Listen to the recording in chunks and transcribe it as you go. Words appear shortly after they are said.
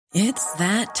It's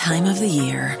that time of the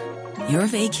year. Your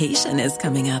vacation is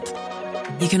coming up.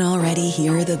 You can already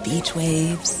hear the beach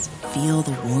waves, feel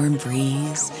the warm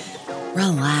breeze,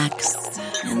 relax,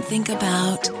 and think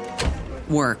about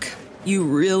work. You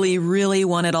really, really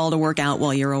want it all to work out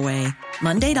while you're away.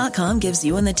 Monday.com gives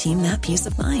you and the team that peace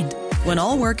of mind. When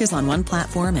all work is on one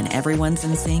platform and everyone's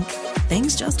in sync,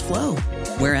 things just flow.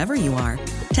 Wherever you are,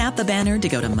 tap the banner to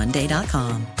go to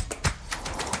Monday.com.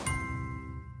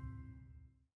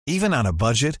 Even on a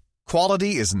budget,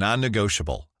 quality is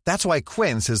non-negotiable. That's why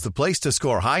Quince is the place to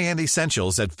score high-end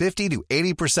essentials at 50 to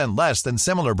 80% less than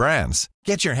similar brands.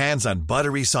 Get your hands on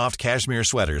buttery soft cashmere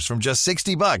sweaters from just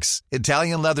 $60,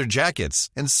 Italian leather jackets,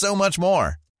 and so much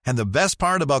more. And the best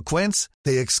part about Quince,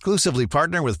 they exclusively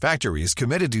partner with factories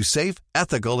committed to safe,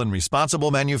 ethical, and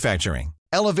responsible manufacturing.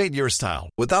 Elevate your style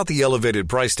without the elevated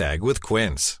price tag with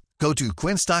Quince. Go to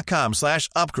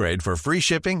quince.com/upgrade for free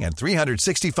shipping and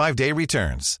 365-day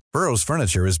returns. Burrow's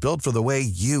furniture is built for the way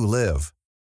you live.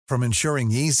 From ensuring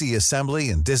easy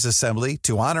assembly and disassembly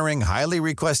to honoring highly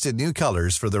requested new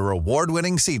colors for their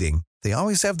award-winning seating, they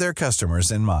always have their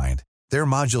customers in mind. Their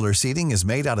modular seating is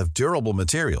made out of durable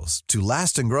materials to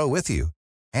last and grow with you.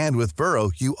 And with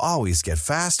Burrow, you always get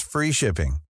fast, free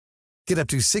shipping. Get up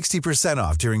to 60%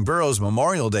 off during Burrow's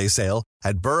Memorial Day sale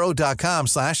at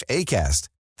burrow.com/ACAST.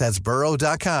 That's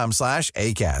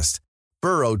burrow.com/ACAST.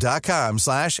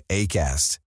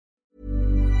 burrow.com/ACAST.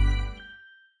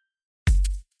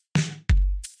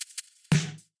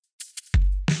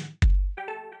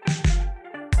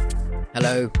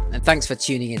 Hello, and thanks for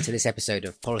tuning in to this episode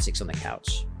of Politics on the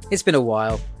Couch. It's been a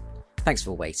while. Thanks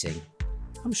for waiting.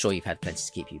 I'm sure you've had plenty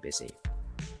to keep you busy.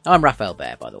 I'm Raphael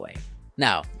Bear, by the way.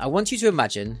 Now, I want you to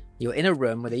imagine you're in a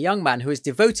room with a young man who is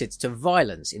devoted to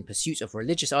violence in pursuit of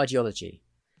religious ideology,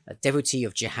 a devotee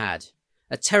of jihad,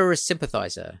 a terrorist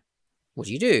sympathiser. What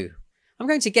do? I'm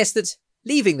going to guess that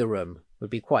leaving the room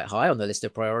would be quite high on the list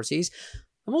of priorities.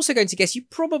 I'm also going to guess you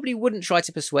probably wouldn't try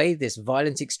to persuade this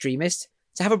violent extremist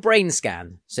to have a brain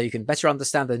scan so you can better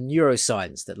understand the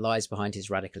neuroscience that lies behind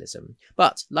his radicalism.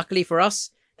 But luckily for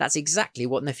us, that's exactly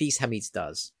what Nafis Hamid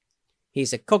does.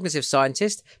 He's a cognitive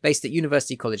scientist based at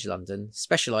University College London,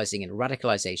 specialising in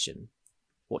radicalisation.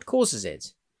 What causes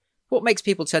it? What makes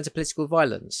people turn to political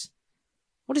violence?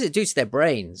 What does it do to their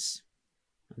brains?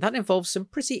 And that involves some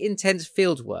pretty intense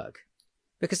field work.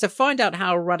 Because to find out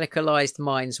how radicalised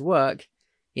minds work,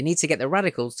 you need to get the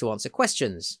radicals to answer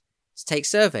questions, to take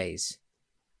surveys.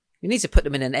 You need to put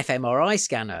them in an fMRI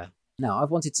scanner. Now, I've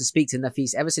wanted to speak to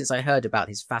Nafis ever since I heard about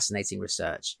his fascinating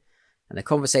research, and the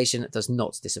conversation does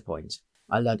not disappoint.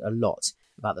 I learned a lot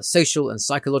about the social and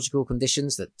psychological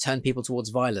conditions that turn people towards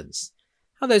violence,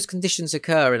 how those conditions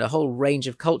occur in a whole range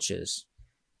of cultures.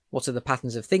 What are the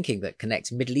patterns of thinking that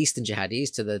connect Middle Eastern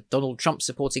jihadis to the Donald Trump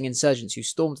supporting insurgents who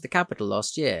stormed the Capitol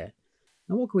last year?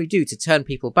 And what can we do to turn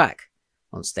people back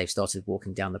once they've started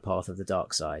walking down the path of the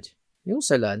dark side? We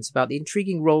also learned about the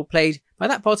intriguing role played by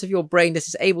that part of your brain that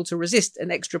is able to resist an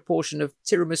extra portion of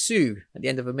tiramisu at the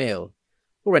end of a meal,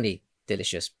 or any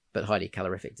delicious but highly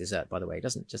calorific dessert, by the way. It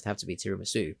doesn't just have to be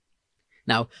tiramisu.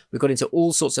 Now, we got into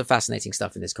all sorts of fascinating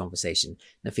stuff in this conversation.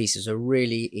 Nafis is a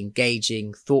really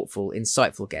engaging, thoughtful,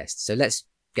 insightful guest, so let's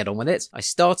get on with it. I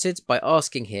started by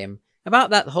asking him about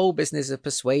that whole business of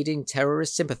persuading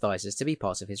terrorist sympathisers to be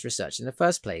part of his research in the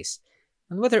first place,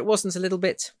 and whether it wasn't a little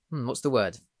bit, what's the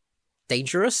word?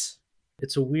 Dangerous?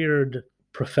 It's a weird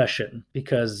profession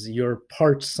because you're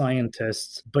part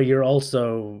scientist, but you're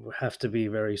also have to be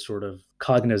very sort of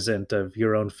cognizant of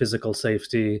your own physical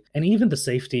safety and even the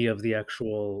safety of the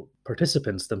actual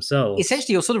participants themselves.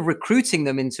 Essentially, you're sort of recruiting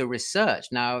them into research.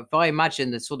 Now, if I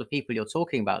imagine the sort of people you're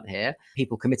talking about here,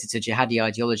 people committed to jihadi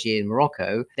ideology in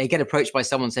Morocco, they get approached by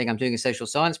someone saying, I'm doing a social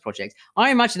science project. I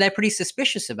imagine they're pretty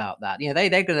suspicious about that. You know,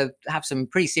 they're going to have some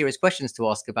pretty serious questions to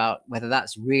ask about whether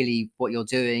that's really what you're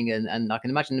doing. And I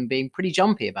can imagine them being pretty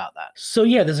jumpy about that. So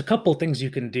yeah, there's a couple things you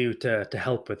can do to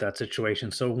help with that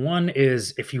situation. So one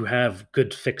is if you have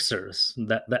good fixers,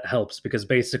 that helps, because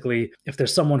basically if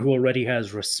there's someone who already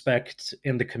has respect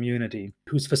in the community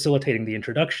who's facilitating the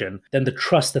introduction, then the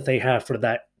trust that they have for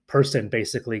that person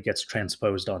basically gets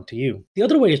transposed onto you. The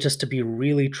other way is just to be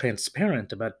really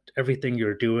transparent about everything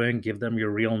you're doing. Give them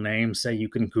your real name. Say, you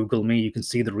can Google me. You can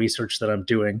see the research that I'm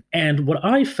doing. And what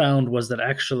I found was that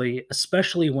actually,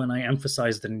 especially when I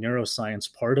emphasized the neuroscience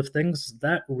part of things,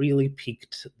 that really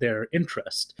piqued their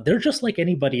interest. They're just like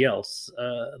anybody else.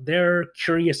 They're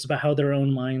curious about how their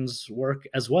own minds work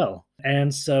as well.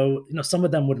 And so, some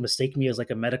of them would mistake me as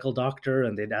like a medical doctor,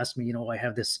 and they'd ask me, I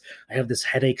have this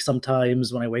headache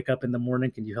sometimes when I wake up in the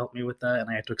morning. Can you help me with that? And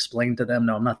I had to explain to them,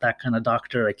 no, I'm not that kind of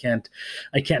doctor. I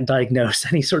can't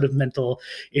diagnose any sort of mental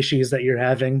issues that you're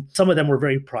having. Some of them were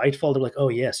very prideful. They're like, oh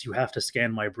yes, you have to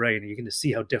scan my brain, and you're going to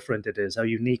see how different it is, how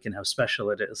unique and how special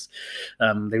it is.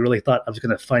 They really thought I was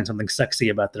going to find something sexy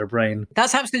about their brain.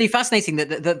 That's absolutely fascinating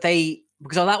that they,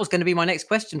 because that was going to be my next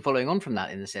question following on from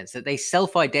that, in the sense that they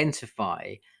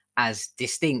self-identify as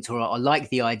distinct, or like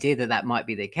the idea that might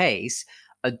be the case.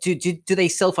 Do they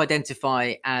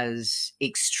self-identify as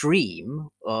extreme,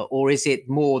 or is it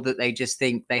more that they just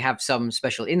think they have some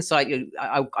special insight?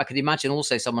 I could imagine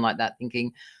also someone like that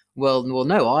thinking, well,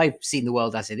 no, I've seen the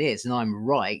world as it is, and I'm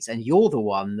right, and you're the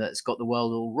one that's got the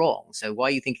world all wrong. So why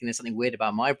are you thinking there's something weird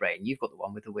about my brain? You've got the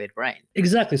one with the weird brain.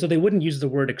 Exactly. So they wouldn't use the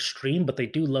word extreme, but they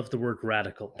do love the word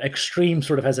radical. Extreme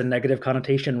sort of has a negative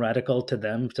connotation. Radical to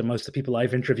them, to most of the people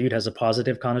I've interviewed, has a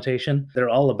positive connotation. They're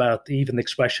all about even the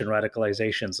expression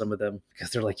radicalization, some of them,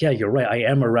 because they're like, yeah, you're right. I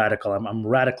am a radical. I'm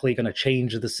radically going to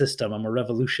change the system. I'm a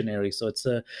revolutionary. So it's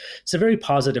a very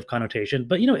positive connotation,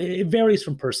 but it varies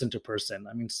from person to person.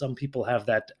 I mean, some people have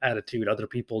that attitude, other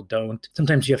people don't.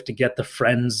 Sometimes you have to get the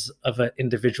friends of an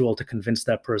individual to convince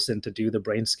that person to do the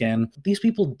brain scan. These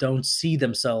people don't see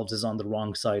themselves as on the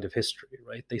wrong side of history,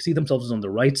 right? They see themselves as on the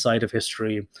right side of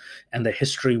history, and the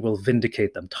history will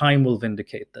vindicate them. Time will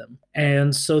vindicate them.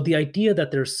 And so the idea that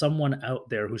there's someone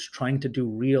out there who's trying to do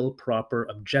real, proper,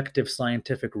 objective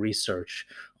scientific research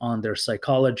on their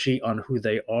psychology, on who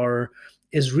they are,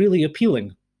 is really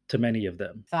appealing to many of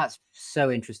them. That's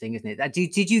so interesting, isn't it?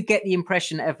 Did you get the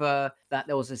impression ever that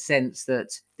there was a sense that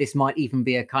this might even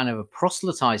be a kind of a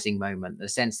proselytizing moment, the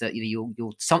sense that you'll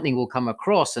something will come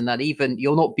across, and that even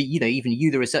you'll not be, even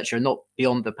you, the researcher, are not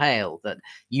beyond the pale, that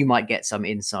you might get some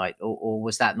insight, or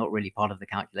was that not really part of the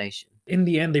calculation? In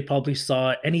the end, they probably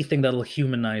saw anything that'll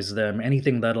humanize them,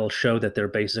 anything that'll show that they're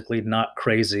basically not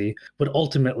crazy, but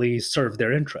ultimately serve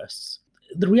their interests.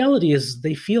 The reality is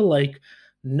they feel like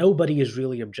nobody is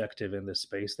really objective in this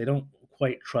space. They don't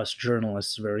quite trust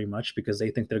journalists very much because they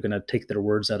think they're going to take their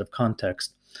words out of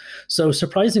context. So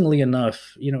surprisingly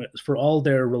enough, for all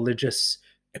their religious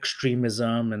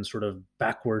extremism and sort of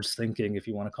backwards thinking, if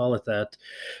you want to call it that,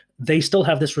 they still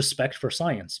have this respect for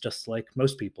science, just like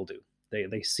most people do.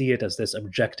 They see it as this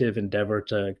objective endeavor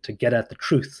to get at the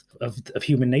truth of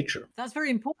human nature. That's very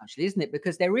important, actually, isn't it?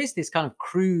 Because there is this kind of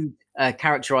crude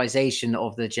characterization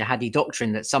of the jihadi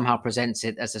doctrine that somehow presents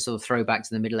it as a sort of throwback to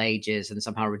the Middle Ages and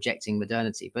somehow rejecting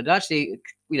modernity. But actually,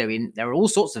 there are all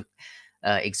sorts of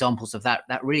examples of that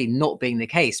really not being the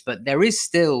case. But there is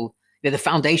still the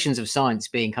foundations of science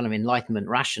being kind of Enlightenment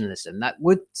rationalism. That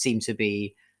would seem to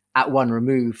be at one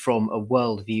remove from a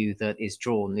worldview that is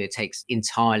drawn, it takes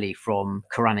entirely from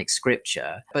Quranic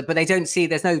scripture. But they don't see,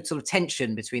 there's no sort of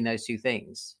tension between those two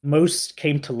things. Most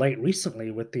came to light recently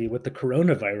with the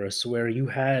coronavirus, where you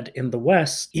had in the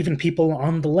West, even people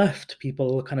on the left,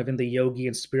 people kind of in the yogi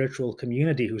and spiritual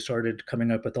community who started coming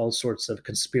up with all sorts of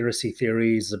conspiracy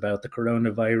theories about the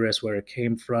coronavirus, where it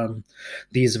came from,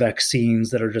 these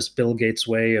vaccines that are just Bill Gates'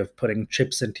 way of putting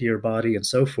chips into your body and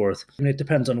so forth. And it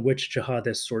depends on which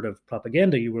jihadist sort of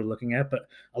propaganda you were looking at, but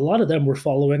a lot of them were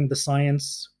following the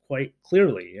science quite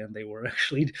clearly, and they were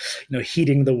actually,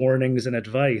 heeding the warnings and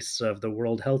advice of the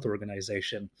World Health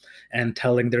Organization and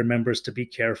telling their members to be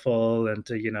careful and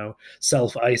to,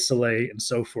 self-isolate and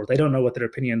so forth. I don't know what their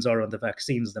opinions are on the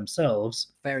vaccines themselves.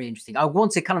 Very interesting. I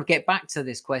want to kind of get back to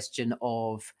this question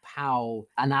of how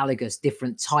analogous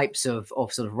different types of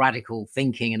sort of radical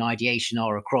thinking and ideation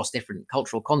are across different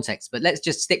cultural contexts. But let's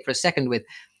just stick for a second with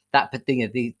that,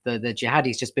 the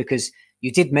jihadis, just because you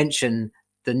did mention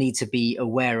the need to be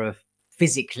aware of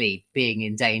physically being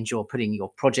in danger or putting your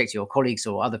project, your colleagues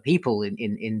or other people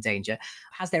in danger.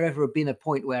 Has there ever been a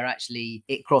point where actually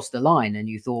it crossed the line and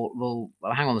you thought, well,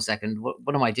 hang on a second,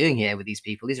 what am I doing here with these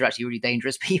people? These are actually really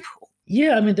dangerous people.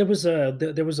 Yeah, I mean, there was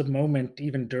a moment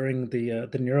even during the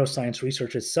neuroscience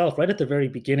research itself, right at the very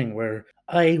beginning, where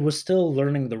I was still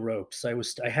learning the ropes.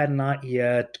 I had not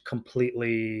yet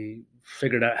completely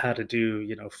figured out how to do,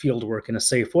 field work in a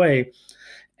safe way.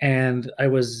 And I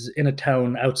was in a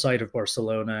town outside of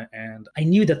Barcelona, and I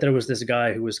knew that there was this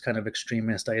guy who was kind of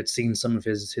extremist. I had seen some of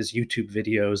his YouTube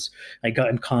videos. I got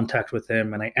in contact with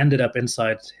him, and I ended up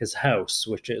inside his house,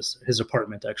 which is his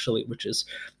apartment, actually, which is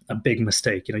a big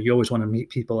mistake. You always want to meet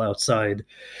people outside.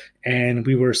 And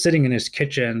we were sitting in his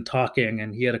kitchen talking,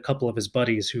 and he had a couple of his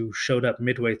buddies who showed up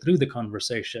midway through the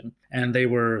conversation, and they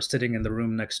were sitting in the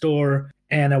room next door.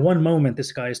 And at one moment,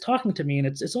 this guy is talking to me, and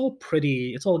it's all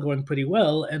going pretty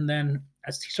well. And then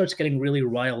as he starts getting really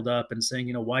riled up and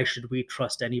saying, why should we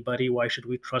trust anybody? Why should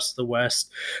we trust the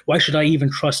West? Why should I even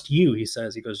trust you? He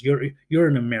says, he goes, you're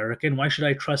an American. Why should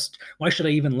I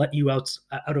even let you out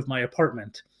of my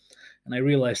apartment? And I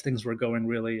realized things were going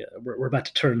really, we're about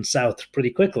to turn south pretty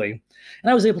quickly.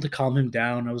 And I was able to calm him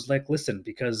down. I was like, listen,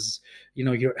 because,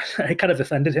 I kind of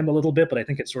offended him a little bit, but I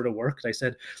think it sort of worked. I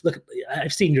said, look,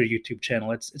 I've seen your YouTube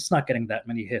channel. It's not getting that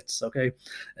many hits, okay?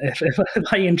 If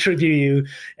I interview you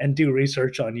and do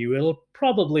research on you,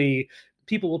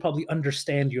 people will probably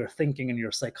understand your thinking and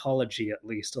your psychology at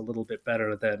least a little bit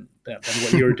better than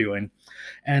what you're doing.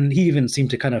 And he even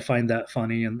seemed to kind of find that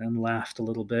funny and laughed a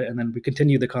little bit. And then we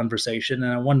continued the conversation.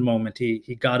 And at one moment,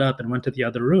 he got up and went to the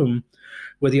other room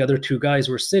where the other two guys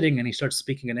were sitting, and he started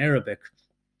speaking in Arabic.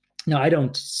 Now, I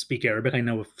don't speak Arabic. I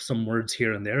know some words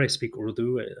here and there. I speak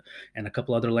Urdu and a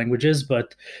couple other languages,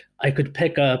 but I could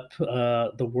pick up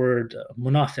the word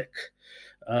munafiq.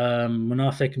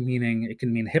 Munafiq meaning, it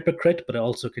can mean hypocrite, but it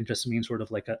also can just mean sort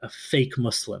of like a fake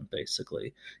Muslim,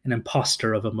 basically, an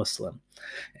imposter of a Muslim.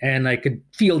 And I could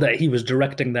feel that he was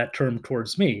directing that term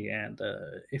towards me. And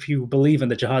if you believe in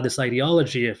the jihadist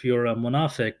ideology, if you're a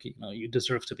munafiq, you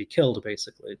deserve to be killed,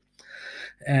 basically.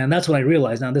 And that's when I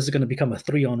realized, now this is going to become a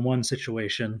 3-on-1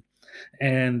 situation.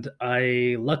 And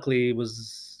I luckily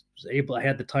I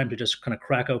had the time to just kind of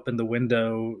crack open the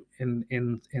window in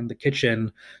the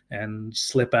kitchen and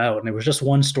slip out, and it was just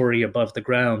one story above the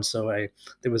ground. So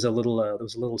there was a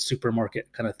little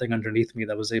supermarket kind of thing underneath me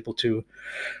that was able to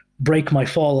break my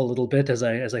fall a little bit as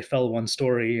I fell one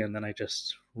story, and then I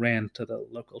just ran to the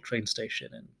local train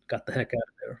station and got the heck out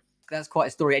of there. That's quite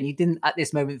a story. And you didn't at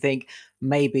this moment think,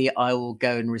 maybe I will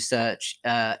go and research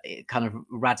kind of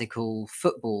radical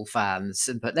football fans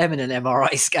and put them in an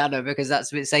MRI scanner because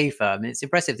that's a bit safer. I mean, it's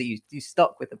impressive that you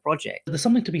stuck with the project. There's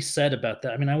something to be said about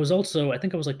that. I mean, I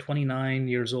think I was like 29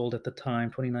 years old at the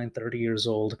time, 29, 30 years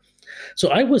old. So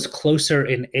I was closer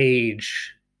in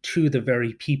age to the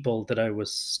very people that I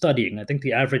was studying. I think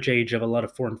the average age of a lot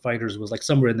of foreign fighters was like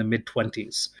somewhere in the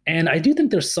mid-20s. And I do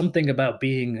think there's something about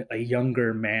being a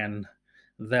younger man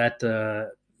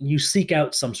that you seek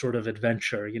out some sort of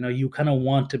adventure. You kind of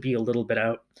want to be a little bit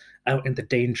out in the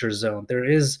danger zone.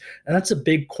 And that's a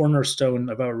big cornerstone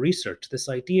of our research, this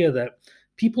idea that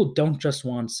people don't just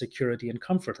want security and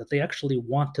comfort, that they actually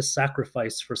want to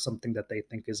sacrifice for something that they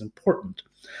think is important.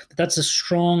 That's a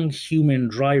strong human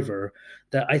driver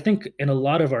that I think in a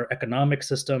lot of our economic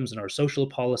systems and our social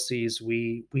policies,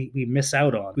 we miss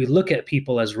out on. We look at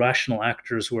people as rational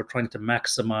actors who are trying to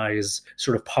maximize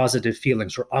sort of positive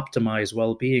feelings or optimize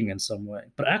well-being in some way.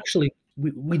 But actually,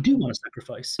 we do want to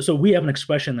sacrifice. So we have an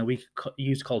expression that we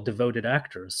use called devoted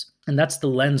actors. And that's the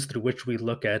lens through which we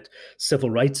look at civil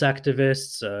rights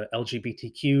activists,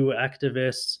 LGBTQ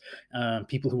activists,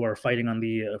 people who are fighting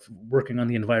working on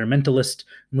the environmentalist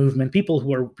movement, people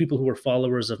who are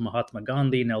followers of Mahatma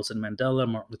Gandhi, Nelson Mandela,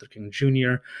 Martin Luther King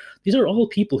Jr. These are all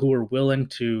people who are willing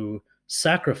to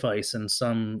sacrifice in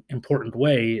some important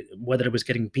way, whether it was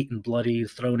getting beaten bloody,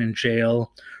 thrown in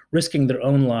jail, risking their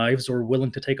own lives, or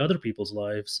willing to take other people's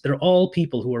lives. They're all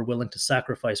people who are willing to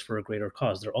sacrifice for a greater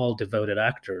cause. They're all devoted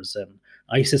actors, and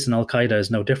ISIS and Al-Qaeda is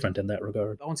no different in that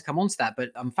regard. I want to come on to that, but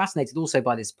I'm fascinated also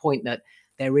by this point that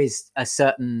there is a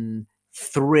certain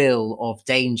thrill of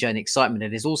danger and excitement.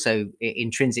 It is also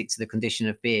intrinsic to the condition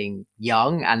of being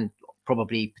young, and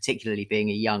probably particularly being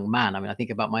a young man. I mean, I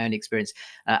think about my own experience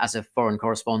as a foreign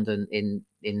correspondent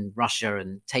in Russia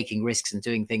and taking risks and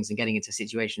doing things and getting into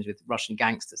situations with Russian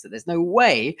gangsters that there's no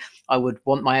way I would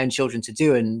want my own children to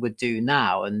do and would do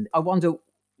now. And I wonder,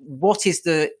 what is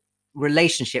the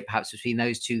relationship perhaps between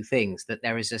those two things, that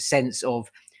there is a sense of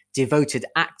devoted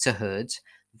actorhood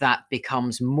that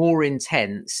becomes more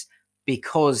intense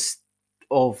because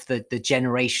of the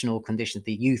generational conditions,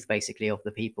 the youth basically of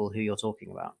the people who you're talking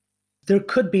about? There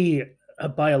could be a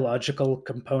biological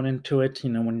component to it.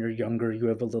 When you're younger, you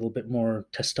have a little bit more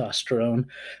testosterone,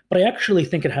 but I actually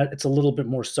think it's a little bit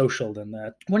more social than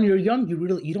that. When you're young,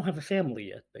 you don't have a family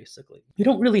yet, basically. You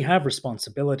don't really have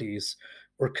responsibilities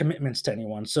or commitments to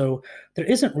anyone. So there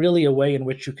isn't really a way in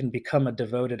which you can become a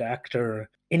devoted actor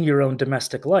in your own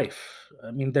domestic life.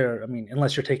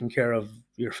 Unless you're taking care of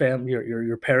your family,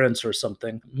 your parents or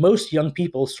something. Most young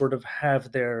people sort of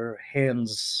have their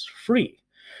hands free,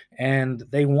 and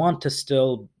they want to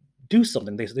still do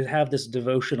something. They have this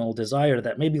devotional desire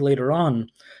that maybe later on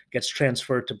gets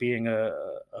transferred to being a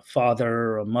father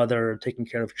or a mother, taking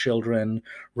care of children,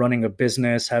 running a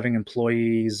business, having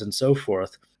employees, and so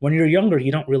forth. When you're younger,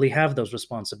 you don't really have those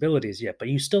responsibilities yet, but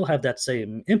you still have that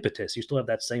same impetus. You still have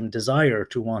that same desire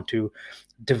to want to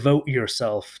devote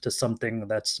yourself to something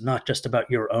that's not just about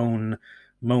your own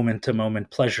moment to moment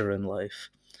pleasure in life.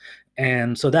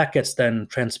 And so that gets then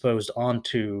transposed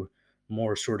onto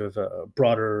more sort of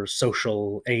broader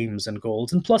social aims and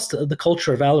goals. And plus, the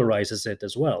culture valorizes it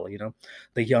as well.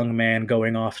 The young man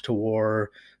going off to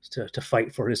war to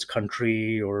fight for his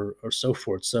country or so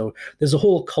forth. So there's a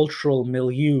whole cultural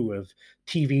milieu of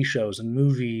TV shows and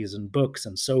movies and books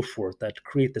and so forth that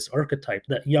create this archetype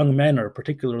that young men are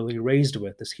particularly raised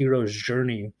with, this hero's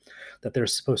journey that they're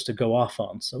supposed to go off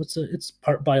on. So it's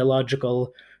part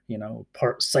biological,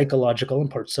 part psychological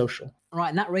and part social. Right,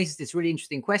 and that raises this really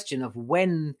interesting question of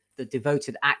when the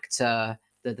devoted actor,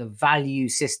 the value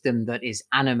system that is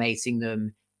animating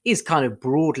them is kind of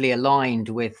broadly aligned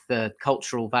with the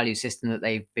cultural value system that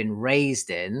they've been raised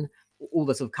in, all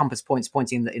the sort of compass points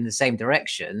pointing in the same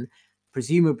direction.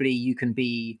 Presumably you can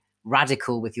be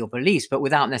radical with your beliefs, but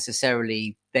without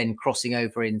necessarily then crossing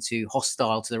over into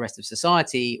hostile to the rest of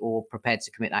society or prepared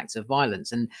to commit acts of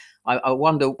violence. And I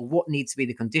wonder what needs to be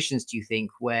the conditions, do you think,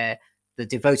 where the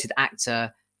devoted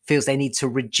actor feels they need to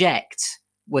reject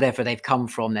whatever they've come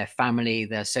from, their family,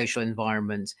 their social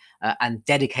environment, and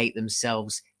dedicate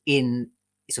themselves in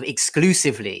sort of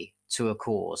exclusively to a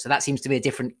cause. So that seems to be a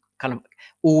different kind of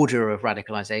order of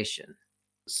radicalization.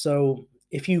 So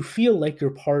if you feel like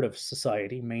you're part of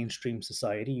society, mainstream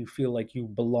society, you feel like you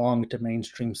belong to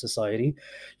mainstream society,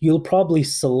 you'll probably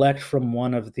select from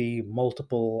one of the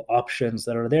multiple options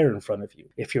that are there in front of you.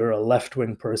 If you're a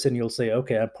left-wing person, you'll say,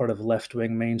 okay, I'm part of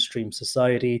left-wing mainstream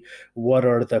society. What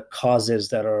are the causes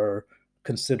that are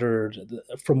considered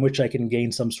from which I can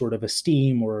gain some sort of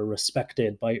esteem or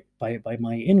respected by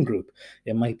my in-group?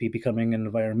 It might be becoming an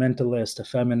environmentalist, a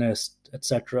feminist,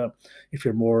 etc. If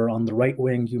you're more on the right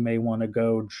wing, you may want to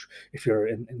go, if you're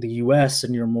in the US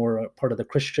and you're more a part of the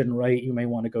Christian right, you may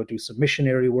want to go do some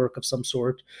missionary work of some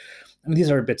sort. I mean,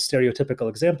 these are a bit stereotypical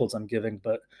examples I'm giving,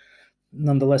 but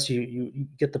nonetheless, you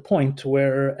get the point.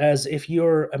 Whereas if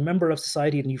you're a member of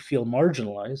society and you feel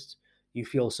marginalized, you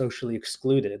feel socially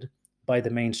excluded by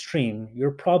the mainstream, you're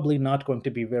probably not going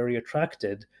to be very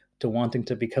attracted to wanting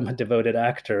to become a devoted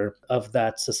actor of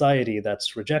that society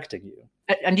that's rejecting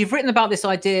you. And you've written about this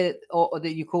idea or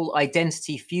that you call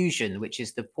identity fusion, which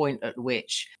is the point at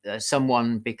which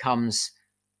someone becomes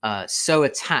so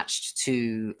attached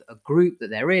to a group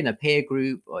that they're in, a peer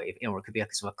group, or it could be a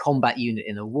sort of a combat unit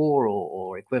in a war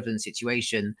or equivalent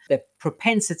situation. Their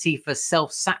propensity for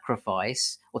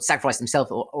self-sacrifice or to sacrifice themselves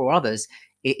or others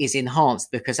is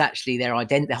enhanced because actually their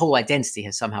whole identity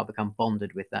has somehow become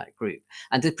bonded with that group.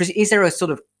 And is there a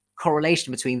sort of correlation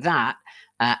between that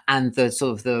and the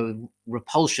sort of the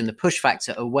repulsion, the push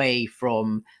factor away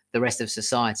from the rest of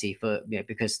society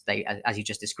because they, as you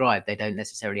just described, they don't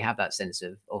necessarily have that sense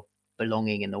of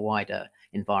belonging in the wider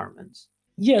environment?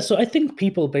 Yeah, so I think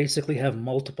people basically have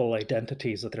multiple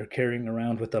identities that they're carrying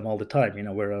around with them all the time.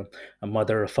 We're a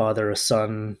mother, a father, a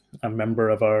son, a member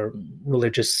of our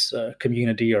religious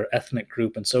community or ethnic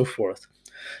group, and so forth.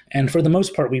 And for the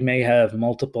most part, we may have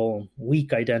multiple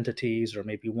weak identities or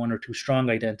maybe one or two strong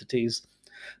identities.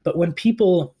 But when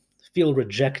people feel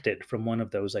rejected from one of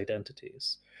those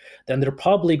identities, then they're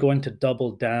probably going to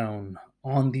double down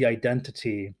on the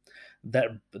identity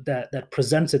that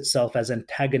presents itself as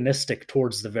antagonistic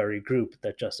towards the very group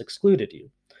that just excluded you.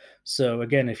 So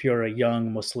again, if you're a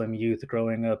young Muslim youth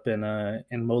growing up in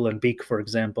Molenbeek, for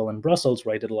example, in Brussels,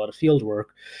 where I did a lot of field work,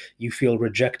 you feel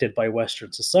rejected by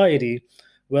Western society.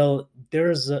 Well,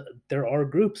 there are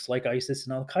groups like ISIS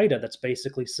and Al Qaeda that's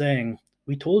basically saying,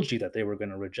 we told you that they were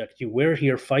going to reject you. We're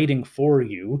here fighting for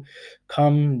you.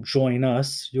 Come join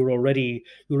us. You already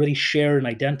share an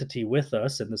identity with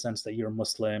us in the sense that you're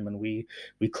Muslim and we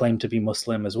claim to be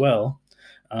Muslim as well.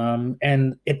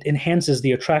 And it enhances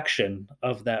the attraction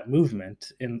of that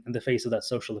movement in the face of that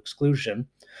social exclusion.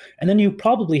 And then you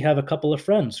probably have a couple of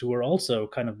friends who are also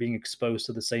kind of being exposed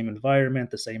to the same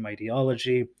environment, the same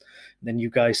ideology. Then you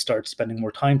guys start spending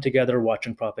more time together,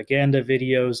 watching propaganda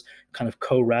videos, kind of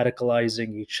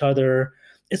co-radicalizing each other.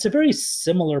 It's a very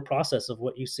similar process of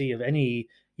what you see of any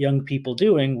young people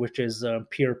doing, which is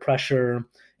peer pressure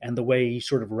and the way you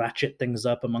sort of ratchet things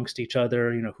up amongst each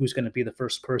other. Who's going to be the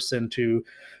first person to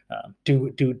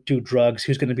do drugs?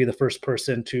 Who's going to be the first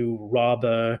person to rob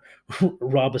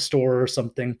a store or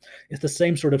something? It's the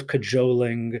same sort of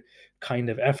cajoling kind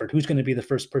of effort. Who's going to be the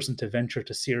first person to venture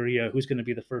to Syria? Who's going to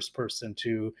be the first person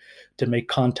to make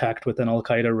contact with an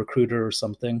Al-Qaeda recruiter or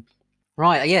something?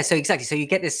 Right. Yeah. So exactly. So you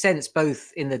get this sense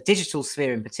both in the digital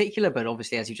sphere in particular, but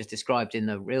obviously, as you just described, in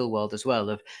the real world as well,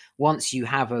 of once you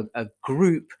have a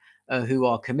group who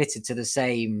are committed to the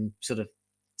same sort of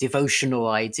devotional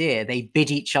idea. They bid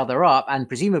each other up, and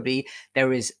presumably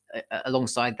there is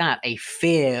alongside that a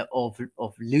fear of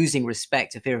losing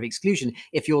respect, a fear of exclusion.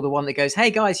 If you're the one that goes, hey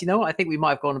guys, you know what, I think we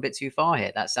might have gone a bit too far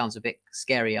here, that sounds a bit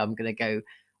scary, I'm going to go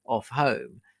off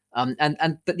home.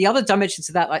 But the other dimension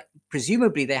to that, like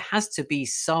presumably there has to be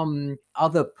some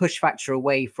other push factor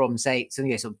away from, say, so, you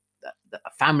know, sort of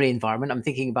a family environment. I'm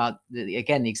thinking about the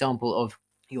example of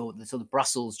the sort of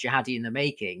Brussels jihadi in the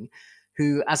making,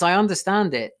 who, as I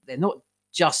understand it, they're not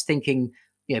just thinking,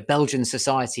 you know, Belgian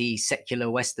society, secular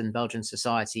Western Belgian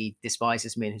society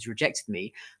despises me and has rejected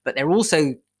me, but they're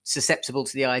also susceptible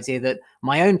to the idea that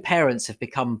my own parents have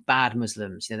become bad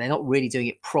Muslims. You know, they're not really doing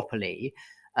it properly.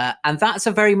 And that's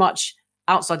a very much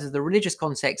outside of the religious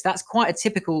context. That's quite a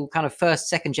typical kind of first,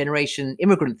 second generation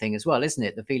immigrant thing as well, isn't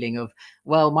it? The feeling of,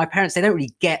 well, my parents, they don't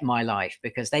really get my life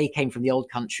because they came from the old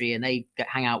country and they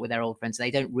hang out with their old friends.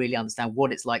 They don't really understand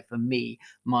what it's like for me,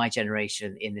 my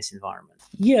generation, in this environment.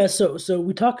 Yeah, so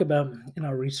we talk about in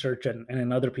our research and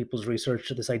in other people's research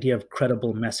this idea of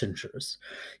credible messengers.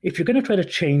 If you're going to try to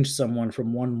change someone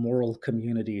from one moral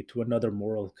community to another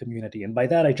moral community, and by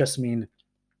that I just mean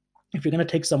if you're going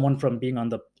to take someone from being on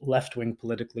the left wing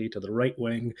politically to the right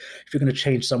wing, if you're going to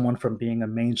change someone from being a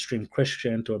mainstream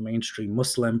Christian to a mainstream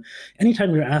Muslim,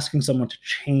 anytime you're asking someone to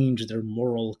change their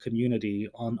moral community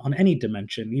on any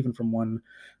dimension, even from one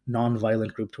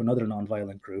nonviolent group to another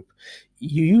nonviolent group,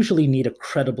 you usually need a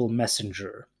credible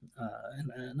messenger,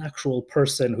 an actual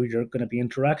person who you're going to be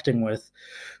interacting with,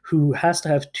 who has to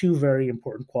have two very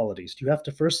important qualities. You have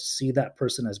to first see that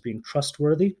person as being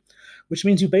trustworthy, which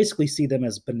means you basically see them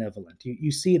as benevolent.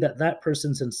 You see that that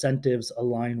person's incentives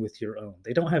align with your own.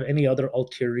 They don't have any other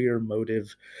ulterior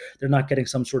motive. They're not getting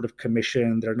some sort of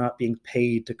commission. They're not being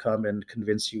paid to come and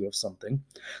convince you of something.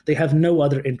 They have no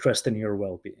other interest in your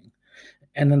well-being.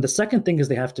 And then the second thing is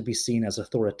they have to be seen as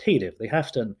authoritative. They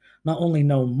have to not only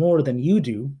know more than you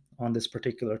do on this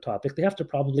particular topic, they have to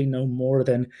probably know more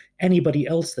than anybody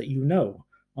else that you know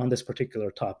on this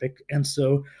particular topic. And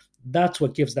so that's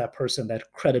what gives that person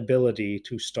that credibility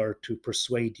to start to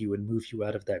persuade you and move you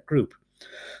out of that group.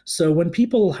 So when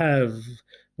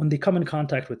they come in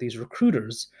contact with these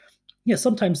recruiters, yeah,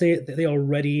 sometimes they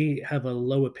already have a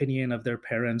low opinion of their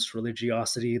parents'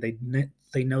 religiosity. They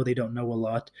know they don't know a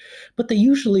lot, but they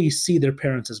usually see their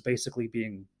parents as basically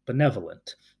being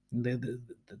benevolent.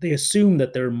 They assume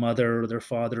that their mother or their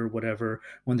father or whatever,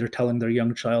 when they're telling their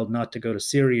young child not to go to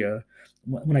Syria,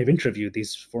 when I've interviewed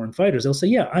these foreign fighters, they'll say,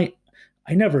 yeah,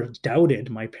 I never doubted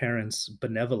my parents'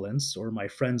 benevolence or my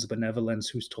friend's benevolence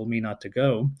who's told me not to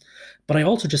go, but I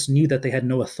also just knew that they had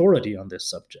no authority on this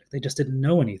subject. They just didn't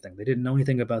know anything. They didn't know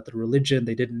anything about the religion.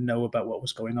 They didn't know about what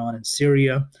was going on in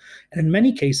Syria. And in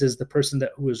many cases, the person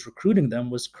who was recruiting them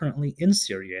was currently in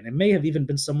Syria. And it may have even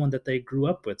been someone that they grew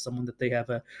up with, someone that they have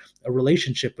a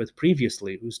relationship with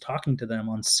previously, who's talking to them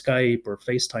on Skype or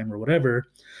FaceTime or whatever,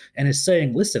 and is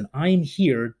saying, listen, I'm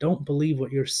here. Don't believe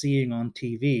what you're seeing on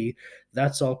TV.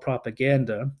 That's all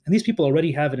propaganda. And these people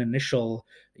already have an initial,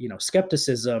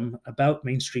 skepticism about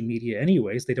mainstream media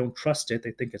anyways. They don't trust it.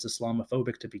 They think it's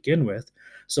Islamophobic to begin with.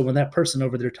 So when that person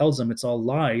over there tells them it's all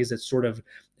lies, it's sort of,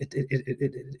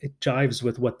 it jives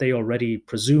with what they already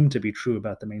presume to be true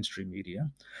about the mainstream media.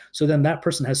 So then that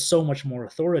person has so much more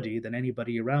authority than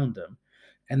anybody around them.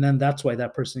 And then that's why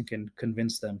that person can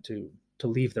convince them to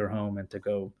leave their home and to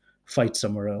go fight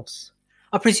somewhere else.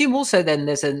 I presume also then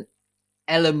there's an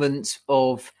element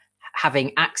of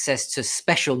having access to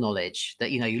special knowledge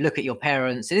that, you look at your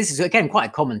parents, and this is again quite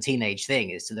a common teenage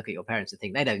thing, is to look at your parents and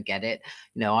think they don't get it.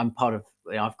 I'm part of,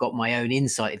 I've got my own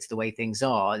insight into the way things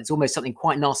are. It's almost something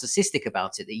quite narcissistic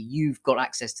about it, that you've got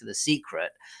access to the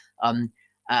secret. And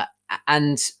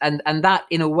that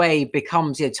in a way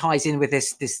becomes, ties in with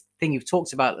this thing you've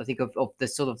talked about, I think, of the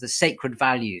sort of the sacred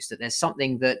values, that there's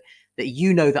something that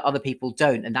that other people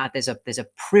don't, and that there's a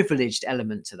privileged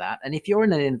element to that. And if you're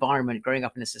in an environment growing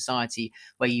up in a society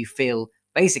where you feel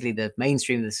basically the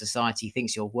mainstream of the society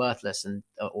thinks you're worthless and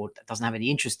or doesn't have any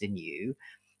interest in you,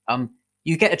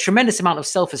 you get a tremendous amount of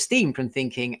self-esteem from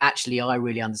thinking, actually, I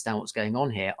really understand what's going on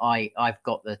here. I've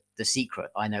got the secret.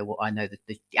 I know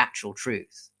the actual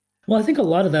truth. Well, I think a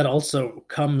lot of that also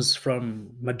comes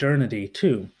from modernity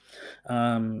too.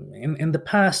 In the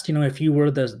past, if you were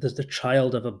the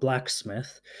child of a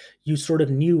blacksmith, you sort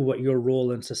of knew what your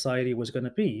role in society was going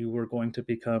to be. You were going to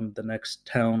become the next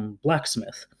town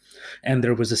blacksmith, and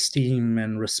there was esteem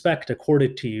and respect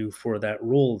accorded to you for that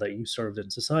role that you served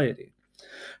in society.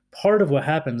 Part of what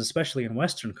happens, especially in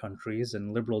Western countries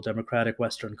and liberal democratic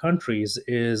Western countries,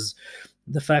 is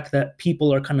the fact that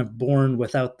people are kind of born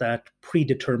without that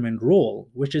predetermined role,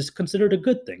 which is considered a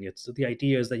good thing. It's the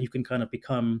idea is that you can kind of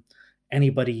become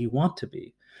anybody you want to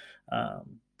be.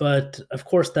 But of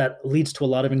course, that leads to a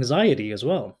lot of anxiety as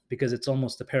well, because it's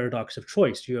almost the paradox of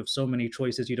choice. You have so many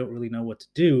choices, you don't really know what to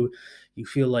do. You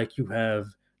feel like you have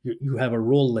a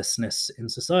role-lessness in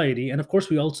society. And of course,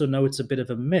 we also know it's a bit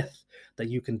of a myth that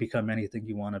you can become anything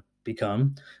you want to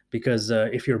become, because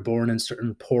if you're born in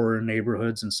certain poorer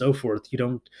neighborhoods and so forth,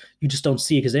 you just don't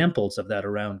see examples of that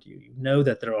around you. You know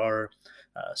that there are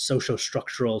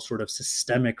socio-structural sort of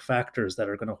systemic factors that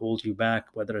are going to hold you back,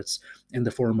 whether it's in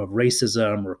the form of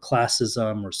racism or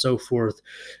classism or so forth.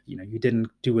 You didn't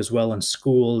do as well in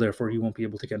school, therefore you won't be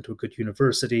able to get into a good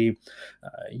university.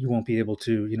 You won't be able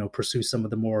to, pursue some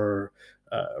of the more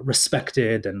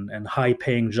respected and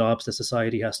high-paying jobs that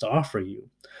society has to offer you.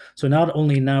 So not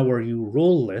only now are you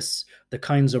role-less, the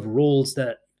kinds of roles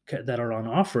that are on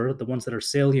offer, the ones that are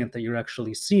salient that you're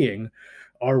actually seeing,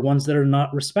 are ones that are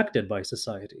not respected by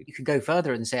society. You could go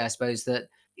further and say, I suppose, that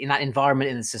in that environment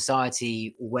in the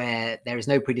society where there is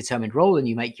no predetermined role and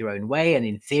you make your own way, and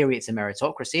in theory it's a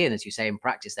meritocracy, and as you say, in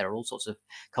practice there are all sorts of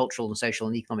cultural and social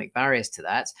and economic barriers to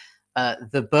that,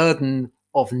 the burden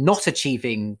of not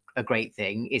achieving a great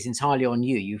thing is entirely on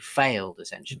you. You failed,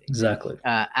 essentially. Exactly.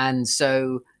 And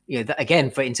so,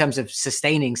 again, in terms of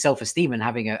sustaining self-esteem and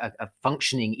having a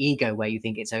functioning ego where you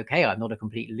think it's okay, I'm not a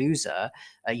complete loser,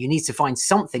 you need to find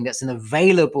something that's an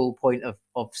available point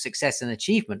of success and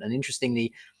achievement. And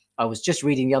interestingly, I was just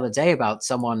reading the other day about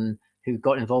someone who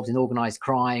got involved in organized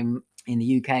crime in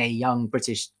the UK, a young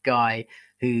British guy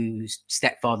whose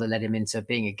stepfather led him into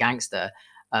being a gangster.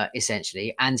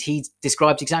 Essentially. And he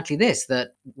described exactly this,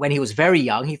 that when he was very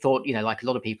young, he thought, like a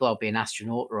lot of people, I'll be an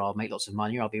astronaut, or I'll make lots of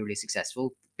money, or I'll be really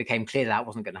successful. Became clear that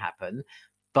wasn't going to happen.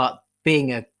 But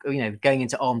being going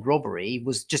into armed robbery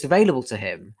was just available to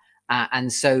him.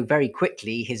 And so very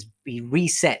quickly, he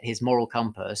reset his moral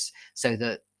compass so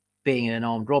that being an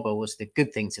armed robber was the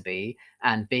good thing to be,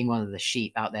 and being one of the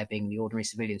sheep out there, being the ordinary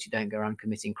civilians who don't go around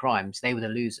committing crimes, they were the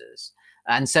losers.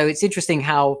 And so it's interesting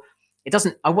how it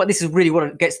doesn't, this is really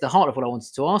what gets to the heart of what I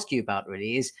wanted to ask you about,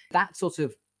 really, is that sort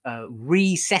of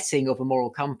resetting of a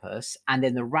moral compass and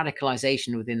then the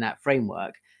radicalization within that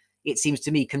framework, it seems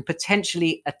to me, can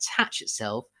potentially attach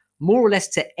itself more or less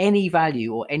to any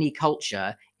value or any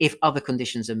culture if other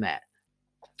conditions are met.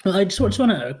 Well, I just want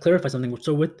to clarify something.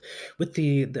 So with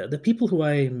the people who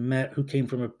I met who came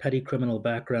from a petty criminal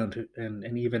background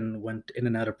and even went in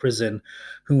and out of prison,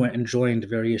 who went and joined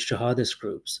various jihadist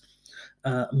groups,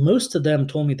 most of them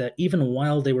told me that even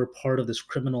while they were part of this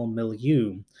criminal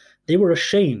milieu, they were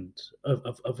ashamed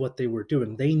of what they were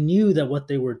doing. They knew that what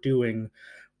they were doing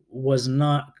was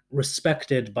not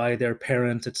respected by their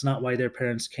parents. It's not why their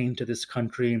parents came to this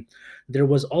country. There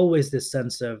was always this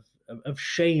sense of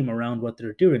shame around what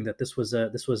they're doing, that this was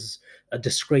a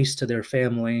disgrace to their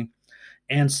family.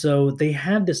 And so they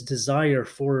had this desire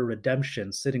for a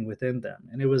redemption sitting within them.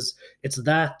 And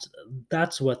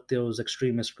that's what those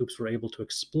extremist groups were able to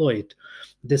exploit.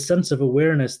 This sense of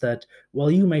awareness that while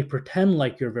you may pretend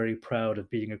like you're very proud of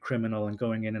being a criminal and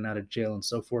going in and out of jail and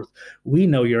so forth, we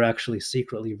know you're actually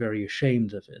secretly very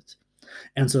ashamed of it.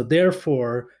 And so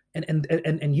therefore,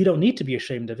 and you don't need to be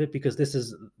ashamed of it, because this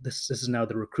is now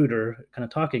the recruiter kind of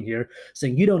talking here,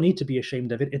 saying you don't need to be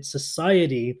ashamed of it. It's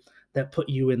society that put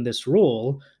you in this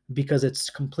role because it's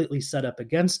completely set up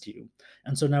against you.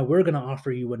 And so now we're going to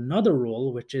offer you another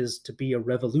role, which is to be a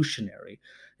revolutionary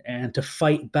and to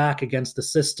fight back against the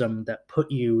system that put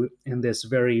you in this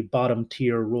very bottom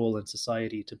tier role in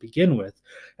society to begin with.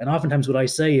 And oftentimes what I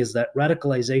say is that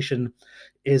radicalization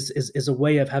is a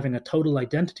way of having a total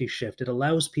identity shift. It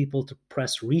allows people to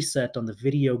press reset on the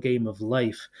video game of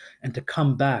life and to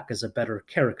come back as a better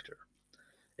character.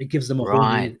 It gives them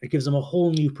a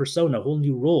whole new persona, a whole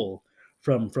new role,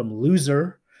 from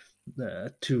loser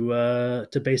to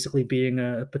basically being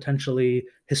a potentially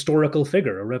historical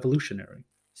figure, a revolutionary.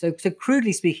 So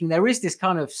crudely speaking, there is this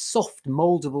kind of soft,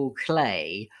 moldable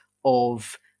clay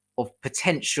of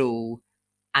potential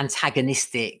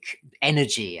antagonistic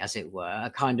energy, as it were,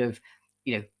 a kind of,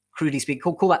 crudely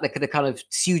speaking, call that the kind of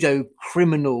pseudo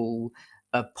criminal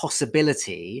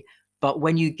possibility. But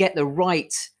when you get the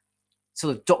right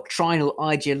sort of doctrinal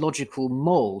ideological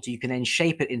mold, you can then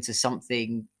shape it into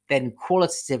something then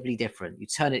qualitatively different.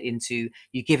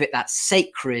 You give it that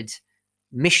sacred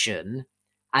mission,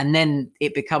 and then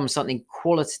it becomes something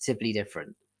qualitatively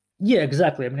different. Yeah,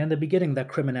 exactly. I mean, in the beginning, that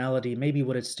criminality, maybe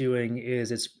what it's doing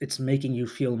is it's making you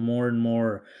feel more and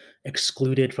more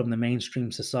excluded from the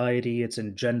mainstream society. It's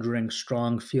engendering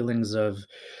strong feelings of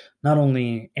not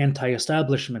only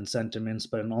anti-establishment sentiments,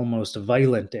 but an almost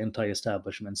violent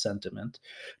anti-establishment sentiment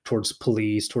towards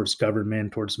police, towards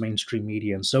government, towards mainstream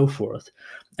media, and so forth.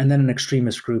 And then an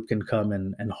extremist group can come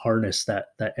and harness that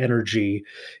energy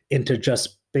into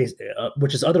just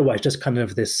which is otherwise just kind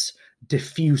of this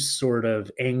diffuse sort of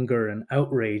anger and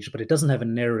outrage, but it doesn't have a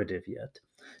narrative yet.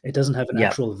 It doesn't have an Yeah.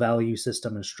 actual value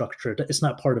system and structure. It's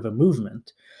not part of a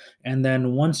movement. And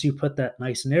then once you put that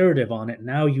nice narrative on it,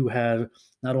 now you have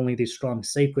not only these strong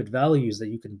sacred values that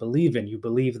you can believe in, you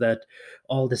believe that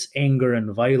all this anger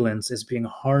and violence is being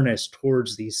harnessed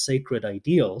towards these sacred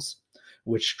ideals,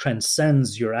 which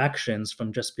transcends your actions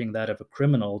from just being that of a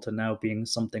criminal to now being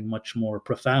something much more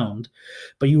profound.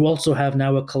 But you also have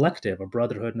now a collective, a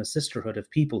brotherhood and a sisterhood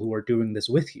of people who are doing this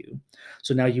with you.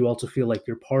 So now you also feel like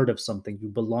you're part of something. You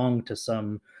belong to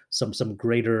some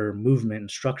greater movement and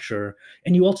structure,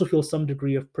 and you also feel some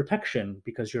degree of protection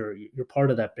because you're part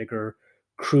of that bigger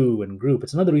crew and group.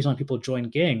 It's another reason why people join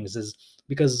gangs, is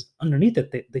because underneath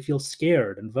it they feel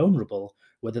scared and vulnerable,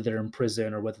 whether they're in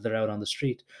prison or whether they're out on the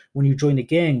street. When you join a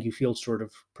gang, you feel sort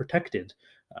of protected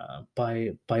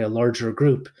by a larger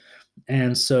group.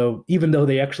 And so even though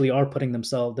they actually are putting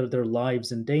their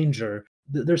lives in danger,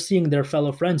 they're seeing their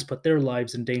fellow friends put their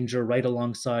lives in danger right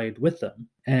alongside with them.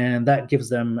 And that gives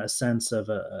them a sense of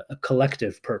a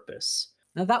collective purpose.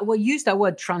 Now that we'll use that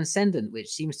word transcendent, which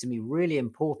seems to me really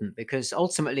important, because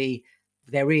ultimately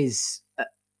there is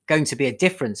going to be a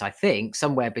difference, I think,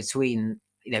 somewhere between,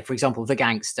 for example, the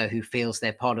gangster who feels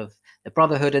they're part of the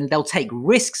brotherhood and they'll take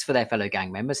risks for their fellow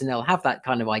gang members, and they'll have that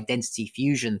kind of identity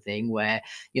fusion thing where,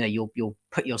 you'll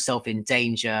put yourself in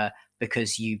danger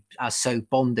because you are so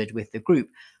bonded with the group.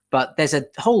 But there's a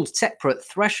whole separate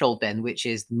threshold then, which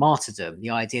is martyrdom, the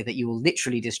idea that you will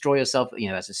literally destroy yourself,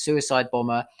 as a suicide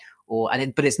bomber.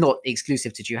 But it's not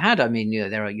exclusive to jihad. I mean, you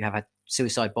have had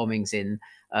suicide bombings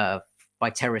by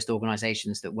terrorist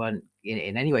organizations that weren't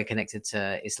in any way connected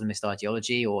to Islamist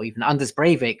ideology, or even Anders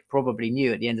Breivik probably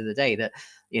knew at the end of the day that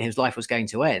his life was going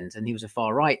to end, and he was a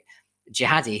far right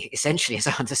jihadi, essentially, as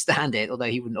I understand it, although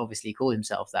he wouldn't obviously call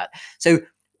himself that. So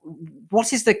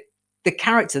what is the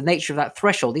character, the nature of that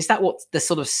threshold? Is that what the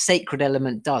sort of sacred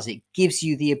element does? It gives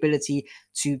you the ability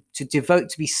to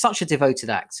be such a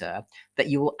devoted actor that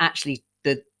you will actually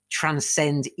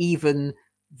transcend even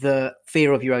the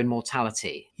fear of your own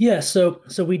mortality. Yeah, so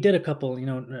we did a couple,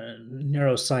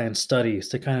 neuroscience studies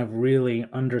to kind of really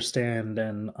understand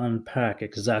and unpack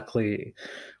exactly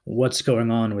what's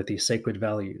going on with these sacred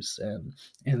values.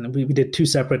 And we did two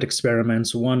separate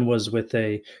experiments. One was with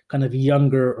a kind of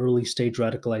younger, early stage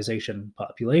radicalization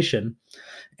population,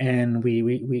 and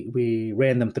we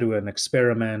ran them through an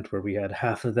experiment where we had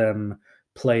half of them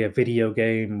play a video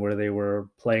game where they were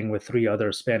playing with three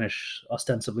other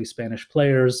ostensibly Spanish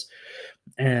players,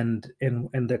 and in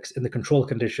the control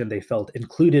condition they felt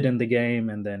included in the game,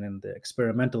 and then in the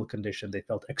experimental condition they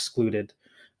felt excluded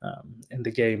in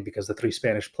the game, because the three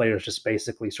Spanish players just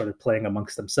basically started playing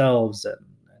amongst themselves and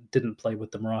didn't play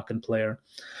with the Moroccan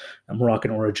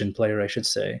origin player, I should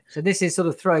say. So this is sort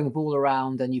of throwing a ball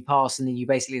around and you pass, and then you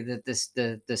basically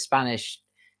the Spanish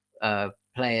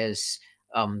players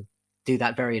do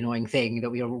that very annoying thing that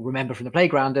we all remember from the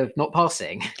playground of not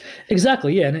passing.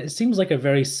 Exactly, yeah, and it seems like a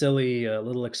very silly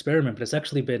little experiment, but it's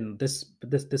actually been this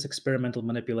experimental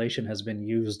manipulation has been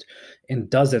used in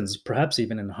dozens, perhaps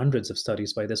even in hundreds of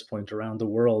studies by this point around the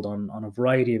world on a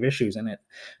variety of issues, and it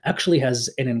actually has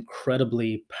an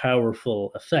incredibly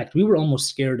powerful effect. We were almost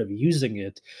scared of using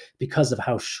it because of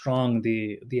how strong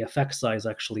the effect size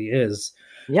actually is.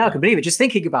 Yeah, I can believe it. Just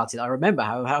thinking about it, I remember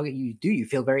how you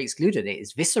feel very excluded. It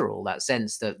is visceral, that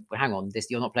sense that, hang on,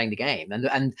 you're not playing the game,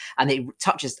 and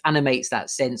it animates that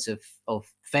sense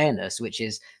of fairness, which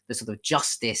is the sort of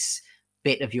justice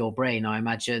bit of your brain, I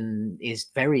imagine, is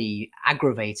very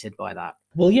aggravated by that.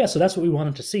 Well, yeah, so that's what we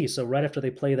wanted to see. So right after they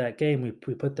play that game, we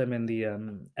put them in the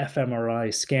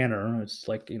fMRI scanner. It's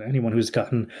like, anyone who's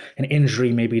gotten an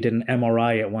injury maybe did an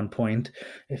MRI at one point.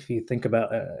 If you think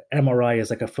about MRI is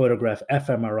like a photograph,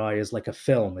 fMRI is like a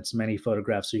film. It's many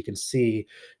photographs, so you can see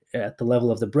at the level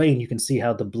of the brain, you can see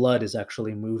how the blood is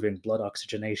actually moving, blood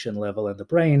oxygenation level in the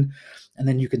brain, and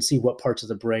then you can see what parts of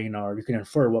the brain you can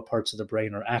infer what parts of the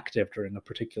brain are active during a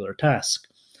particular task.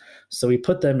 So we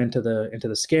put them into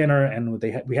the scanner, and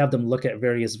we have them look at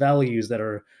various values that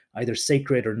are either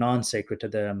sacred or non-sacred to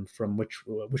them, from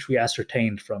which we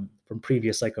ascertained from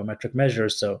previous psychometric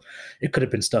measures. So it could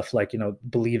have been stuff like,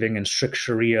 believing in strict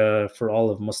Sharia for all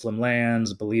of Muslim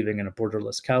lands, believing in a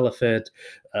borderless caliphate,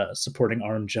 supporting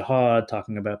armed jihad,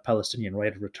 talking about Palestinian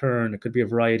right of return. It could be a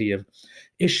variety of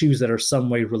issues that are some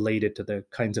way related to the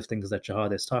kinds of things that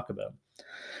jihadists talk about.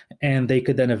 And they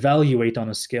could then evaluate on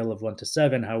a scale of 1 to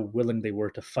 7 how willing they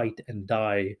were to fight and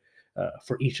die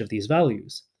for each of these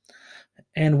values.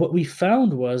 And what we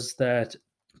found was that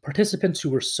participants who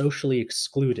were socially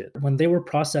excluded, when they were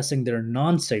processing their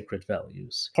non-sacred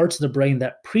values, parts of the brain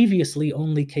that previously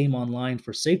only came online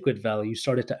for sacred values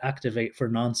started to activate for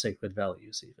non-sacred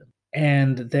values even.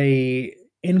 And they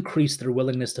increased their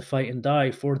willingness to fight and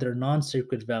die for their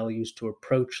non-sacred values to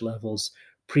approach levels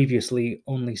previously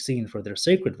only seen for their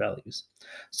sacred values.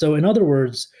 So in other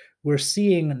words, we're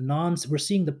seeing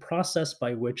the process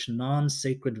by which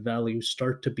non-sacred values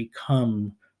start to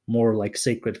become more like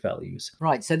sacred values.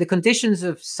 Right. So the conditions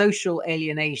of social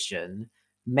alienation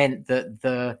meant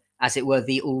that as it were,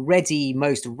 the already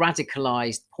most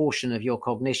radicalized portion of your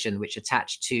cognition, which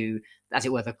attached to, as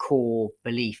it were, the core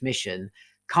belief mission,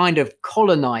 kind of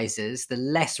colonizes the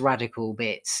less radical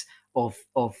bits of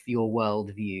your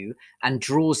worldview and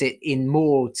draws it in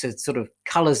more to sort of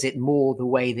colors it more the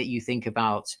way that you think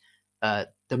about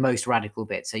the most radical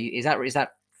bits. So is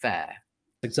that fair?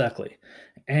 Exactly.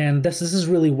 And this is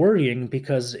really worrying,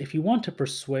 because if you want to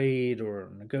persuade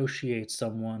or negotiate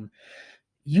someone,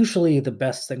 usually the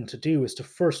best thing to do is to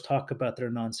first talk about their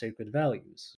non-sacred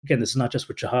values. Again, this is not just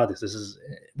with jihadists, this is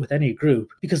with any group,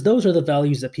 because those are the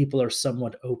values that people are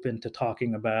somewhat open to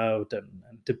talking about and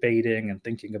debating and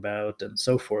thinking about and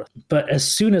so forth. But as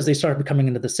soon as they start becoming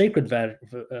into the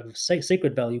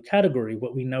sacred value category,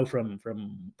 what we know from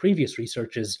previous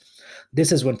research is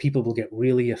this is when people will get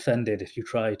really offended if you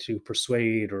try to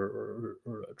persuade or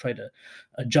try to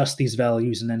adjust these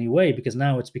values in any way, because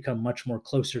now it's become much more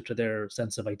closer to their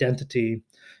sense of identity,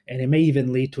 and it may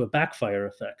even lead to a backfire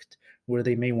effect where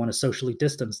they may want to socially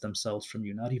distance themselves from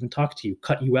you, not even talk to you,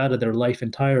 cut you out of their life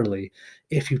entirely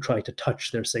if you try to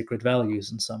touch their sacred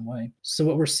values in some way. So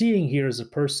what we're seeing here is a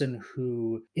person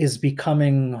who is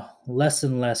becoming less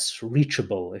and less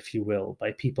reachable, if you will,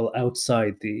 by people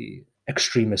outside the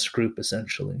extremist group,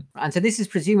 essentially. And so this is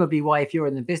presumably why, if you're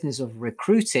in the business of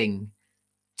recruiting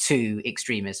to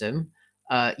extremism,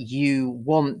 you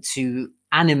want to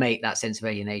animate that sense of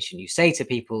alienation. You say to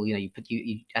people, you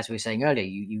as we were saying earlier,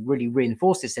 you really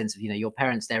reinforce this sense of, your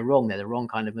parents, they're wrong, they're the wrong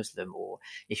kind of Muslim. Or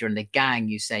if you're in the gang,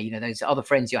 you say, those other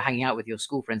friends you're hanging out with, your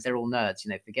school friends, they're all nerds,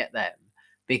 forget them.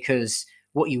 Because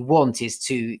what you want is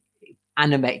to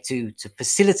animate, to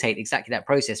facilitate exactly that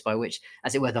process by which,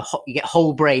 as it were, you get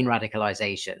whole brain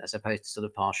radicalization as opposed to sort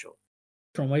of partial.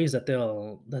 Different ways that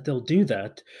they'll do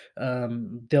that.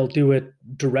 They'll do it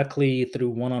directly through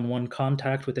one-on-one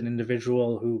contact with an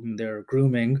individual whom they're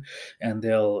grooming, and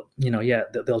they'll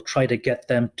try to get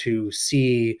them to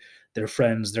see their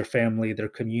friends, their family, their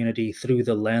community through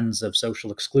the lens of social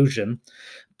exclusion.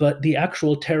 But the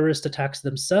actual terrorist attacks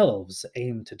themselves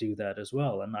aim to do that as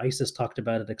well. And ISIS talked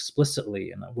about it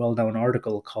explicitly in a well-known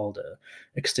article called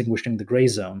Extinguishing the Gray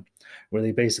Zone, where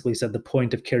they basically said the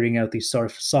point of carrying out these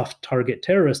soft target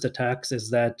terrorist attacks is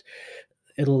that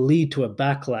it'll lead to a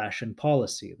backlash in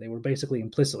policy. They were basically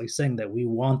implicitly saying that we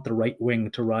want the right wing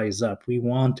to rise up. We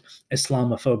want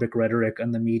Islamophobic rhetoric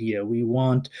in the media. We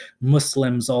want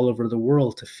Muslims all over the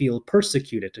world to feel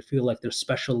persecuted, to feel like there's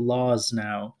special laws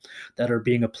now that are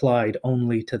being applied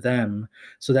only to them.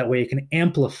 So that way it can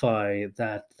amplify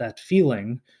that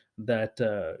feeling that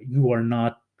you are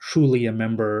not truly a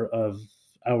member of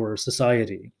our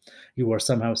society. You are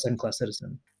somehow a second-class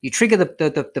citizen. You trigger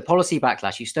the policy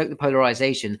backlash, you stoke the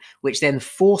polarization, which then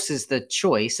forces the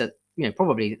choice at,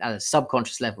 probably at a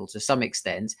subconscious level to some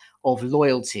extent, of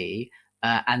loyalty,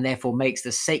 and therefore makes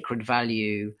the sacred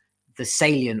value the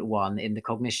salient one in the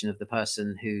cognition of the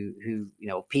person who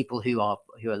people who are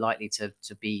likely to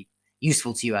be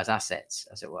useful to you as assets,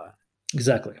 as it were.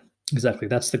 Exactly.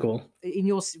 That's the goal. In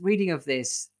your reading of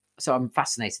this, so I'm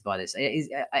fascinated by this, is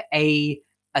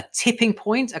a tipping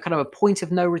point, a kind of a point of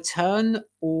no return,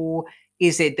 or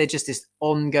is it they're just this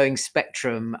ongoing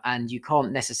spectrum and you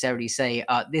can't necessarily say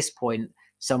at this point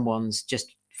someone's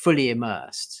just fully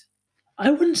immersed?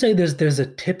 I wouldn't say there's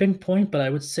a tipping point, but I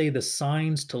would say the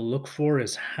signs to look for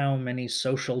is how many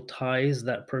social ties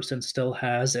that person still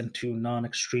has into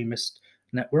non-extremist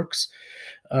networks.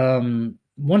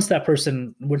 Once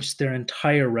their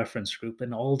entire reference group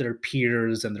and all their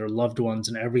peers and their loved ones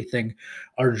and everything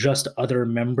are just other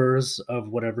members of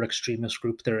whatever extremist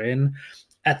group they're in,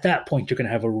 at that point, you're going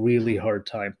to have a really hard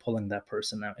time pulling that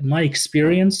person out. In my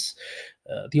experience,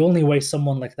 the only way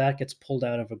someone like that gets pulled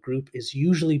out of a group is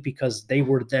usually because they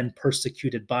were then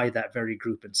persecuted by that very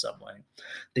group in some way.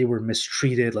 They were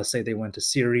mistreated. Let's say they went to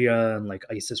Syria and like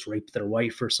ISIS raped their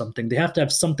wife or something. They have to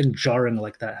have something jarring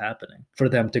like that happening for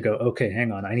them to go, okay,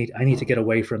 hang on, I need to get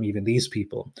away from even these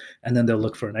people. And then they'll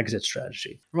look for an exit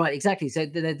strategy. Right, exactly. So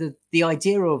the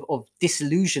idea of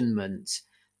disillusionment,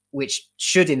 which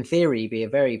should in theory be a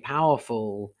very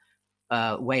powerful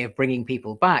way of bringing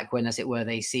people back when, as it were,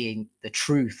 they see the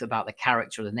truth about the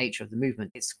character or the nature of the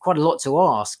movement. It's quite a lot to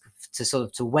ask to sort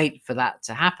of to wait for that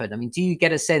to happen. I mean, do you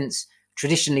get a sense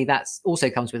traditionally that also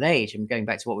comes with age? And going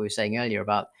back to what we were saying earlier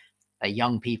about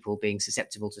young people being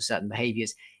susceptible to certain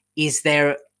behaviors, is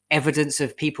there evidence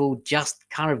of people just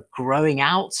kind of growing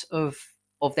out of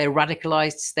their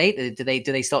radicalized state? Do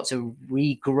they start to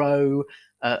regrow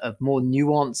a more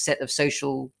nuanced set of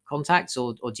social contacts,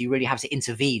 or do you really have to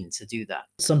intervene to do that?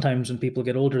 Sometimes when people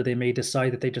get older, they may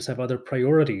decide that they just have other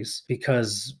priorities,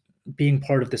 because being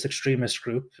part of this extremist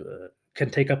group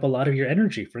can take up a lot of your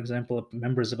energy. For example,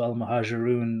 members of Al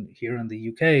Muhajirun here in the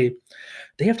UK,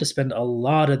 they have to spend a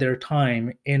lot of their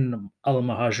time in Al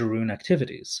Muhajirun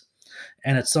activities.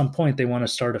 And at some point, they want to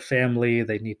start a family.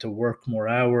 They need to work more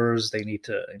hours. They need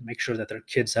to make sure that their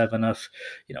kids have enough,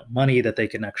 money that they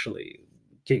can actually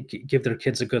give their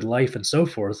kids a good life and so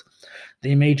forth.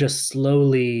 They may just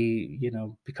slowly,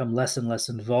 become less and less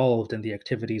involved in the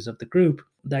activities of the group.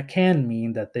 That can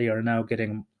mean that they are now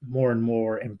getting more and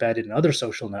more embedded in other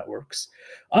social networks.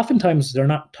 Oftentimes, they're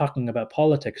not talking about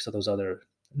politics to those other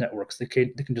networks. They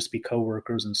can just be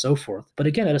coworkers and so forth. But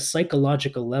again, at a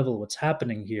psychological level, what's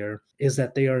happening here is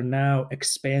that they are now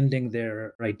expanding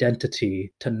their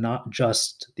identity to not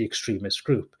just the extremist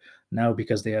group. Now,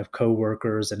 because they have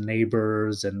coworkers and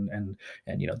neighbors and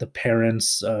the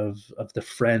parents of the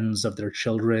friends of their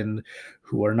children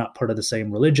who are not part of the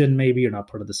same religion, maybe, or not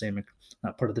part of the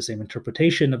same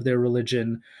interpretation of their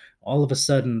religion, all of a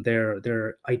sudden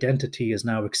their identity is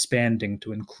now expanding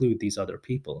to include these other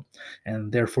people,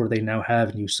 and therefore they now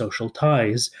have new social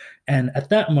ties. And at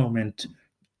that moment,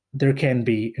 there can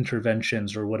be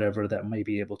interventions or whatever that may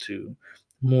be able to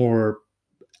more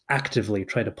actively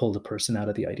try to pull the person out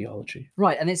of the ideology.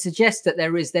 Right. And it suggests that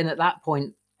there is then at that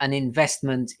point an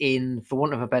investment in, for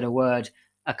want of a better word,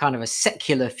 a kind of a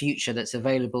secular future that's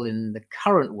available in the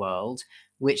current world,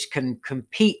 which can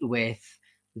compete with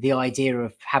the idea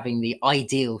of having the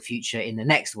ideal future in the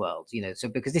next world. So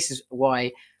because this is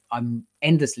why I'm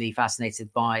endlessly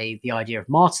fascinated by the idea of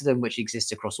martyrdom, which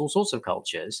exists across all sorts of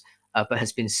cultures, but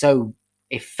has been so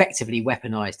effectively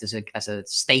weaponized as a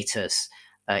status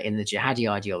in the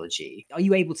jihadi ideology. Are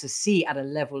you able to see at a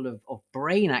level of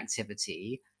brain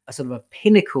activity a sort of a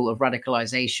pinnacle of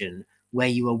radicalization where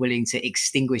you are willing to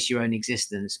extinguish your own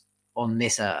existence on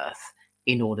this earth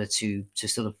in order to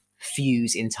sort of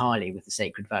fuse entirely with the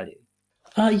sacred value?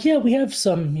 Yeah, we have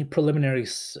some preliminary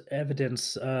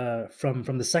evidence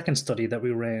from the second study that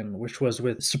we ran, which was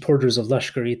with supporters of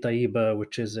Lashkar-e-Taiba,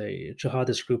 which is a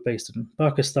jihadist group based in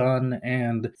Pakistan,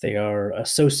 and they are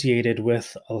associated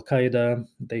with Al-Qaeda.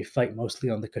 They fight mostly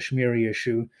on the Kashmiri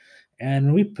issue,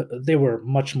 and they were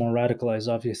much more radicalized,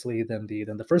 obviously, than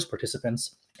the first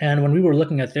participants. And when we were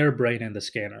looking at their brain in the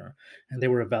scanner, and they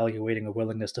were evaluating a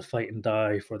willingness to fight and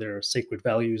die for their sacred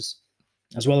values,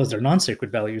 as well as their non-sacred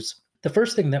values, the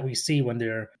first thing that we see when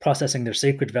they're processing their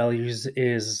sacred values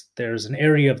is there's an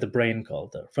area of the brain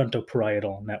called the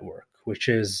frontoparietal network, which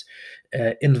is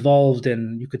involved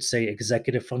in, you could say,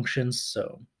 executive functions.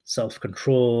 So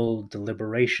self-control,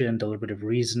 deliberation, deliberative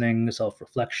reasoning,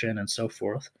 self-reflection, and so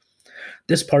forth.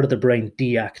 This part of the brain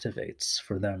deactivates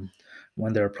for them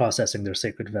when they're processing their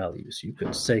sacred values. You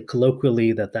could say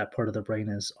colloquially that part of the brain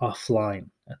is offline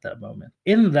at that moment.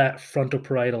 In that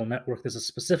frontoparietal network, there's a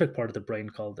specific part of the brain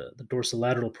called the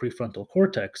dorsolateral prefrontal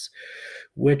cortex,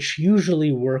 which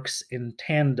usually works in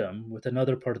tandem with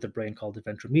another part of the brain called the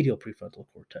ventromedial prefrontal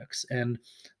cortex. And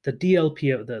the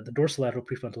DLP, the dorsolateral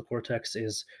prefrontal cortex,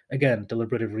 is, again,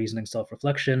 deliberative reasoning,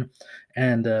 self-reflection,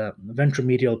 and the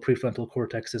ventromedial prefrontal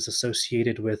cortex is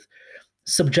associated with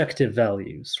subjective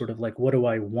values, sort of like, what do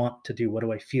I want to do? What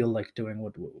do I feel like doing?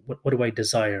 What do I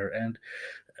desire? And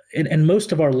in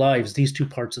most of our lives, these two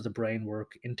parts of the brain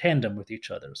work in tandem with each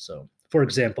other. So For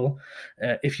example,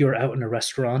 if you're out in a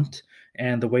restaurant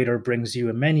and the waiter brings you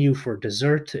a menu for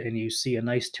dessert and you see a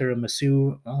nice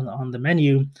tiramisu on the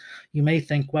menu, you may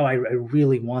think, wow, I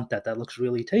really want that. That looks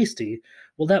really tasty.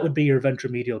 Well, that would be your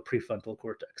ventromedial prefrontal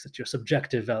cortex. It's your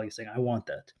subjective value saying, I want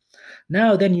that.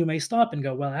 Now, then you may stop and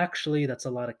go, well, actually, that's a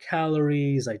lot of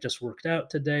calories. I just worked out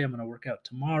today. I'm going to work out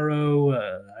tomorrow.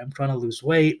 I'm trying to lose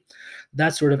weight.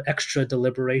 That sort of extra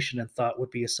deliberation and thought would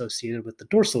be associated with the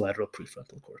dorsolateral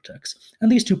prefrontal cortex.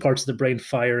 And these two parts of the brain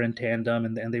fire in tandem,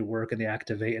 and they work and they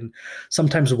activate. And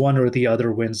sometimes one or the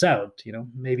other wins out. You know,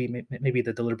 maybe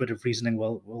the deliberative reasoning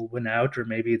will win out, or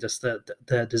maybe just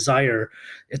the desire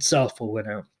itself will win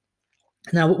out.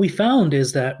 Now, what we found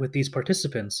is that with these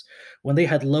participants, when they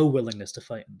had low willingness to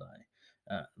fight and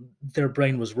die, their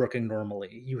brain was working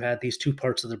normally. You had these two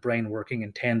parts of the brain working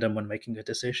in tandem when making a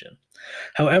decision.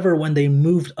 However, when they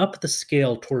moved up the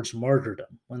scale towards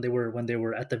martyrdom, when they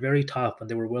were at the very top, when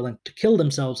they were willing to kill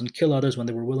themselves and kill others, when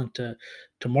they were willing to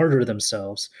martyr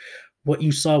themselves, what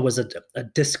you saw was a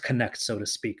disconnect, so to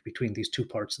speak, between these two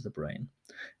parts of the brain.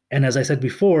 And as I said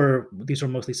before, these are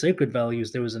mostly sacred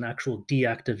values. There was an actual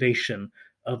deactivation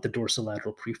of the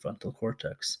dorsolateral prefrontal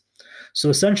cortex. So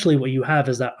essentially what you have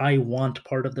is that I want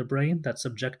part of the brain, that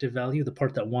subjective value, the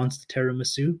part that wants the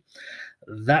tiramisu,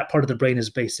 that part of the brain is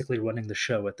basically running the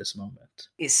show at this moment.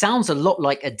 It sounds a lot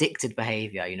like addicted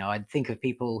behavior. I think of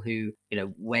people who, if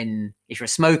you're a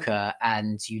smoker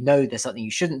and there's something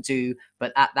you shouldn't do,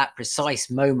 but at that precise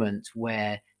moment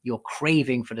where your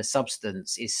craving for the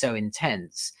substance is so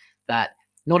intense that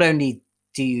not only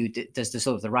does the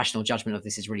sort of the rational judgment of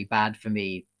this is really bad for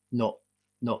me,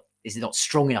 is it not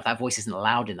strong enough, that voice isn't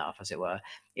loud enough, as it were,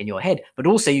 in your head, but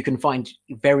also you can find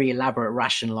very elaborate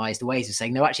rationalized ways of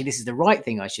saying, no, actually, this is the right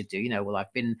thing I should do. Well,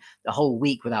 I've been the whole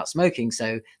week without smoking,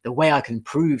 so the way I can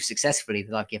prove successfully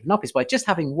that I've given up is by just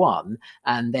having one,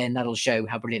 and then that'll show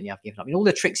how brilliantly I've given up. All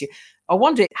the tricks. I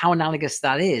wonder how analogous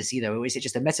that is. Is it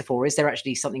just a metaphor? Or is there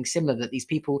actually something similar that these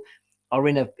people are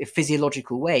in a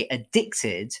physiological way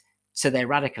addicted to their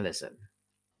radicalism?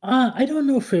 I don't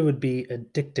know if it would be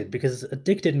addicted, because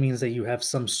addicted means that you have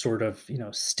some sort of,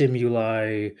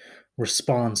 stimuli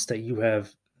response that you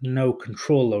have no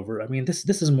control over. I mean, this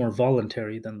is more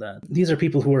voluntary than that. These are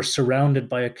people who are surrounded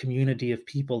by a community of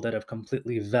people that have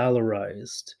completely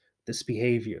valorized this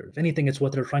behavior. If anything, it's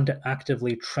what they're trying to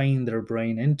actively train their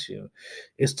brain into,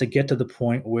 is to get to the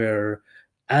point where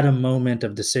at a moment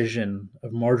of decision,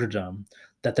 of martyrdom,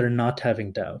 that they're not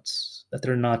having doubts, that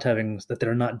they're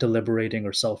not deliberating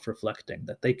or self-reflecting,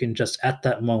 that they can just at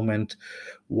that moment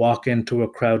walk into a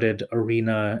crowded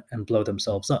arena and blow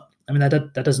themselves up. I mean,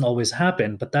 that doesn't always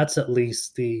happen, but that's at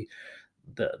least the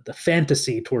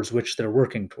fantasy towards which they're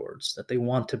working towards, that they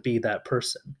want to be that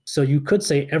person. So you could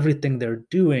say everything they're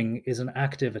doing is an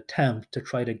active attempt to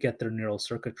try to get their neural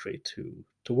circuitry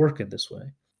to work in this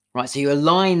way. Right. So you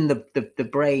align the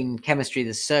brain chemistry,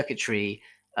 the circuitry,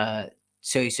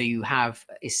 so you have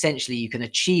essentially, you can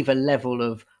achieve a level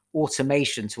of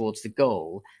automation towards the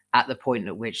goal at the point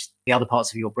at which the other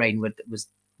parts of your brain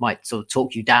might sort of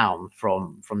talk you down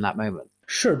from that moment.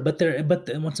 Sure, but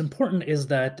what's important is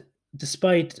that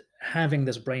despite having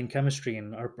this brain chemistry,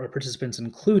 and our participants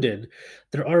included,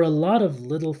 there are a lot of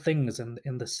little things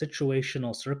in the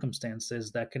situational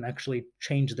circumstances that can actually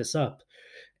change this up.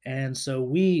 And so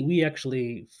we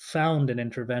actually found an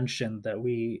intervention that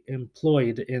we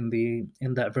employed in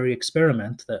that very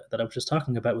experiment that I was just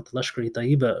talking about with the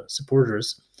Lashkar-e-Taiba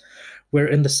supporters, where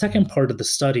in the second part of the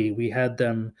study, we had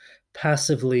them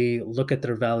passively look at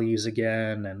their values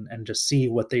again and just see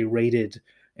what they rated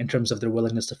in terms of their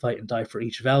willingness to fight and die for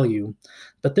each value.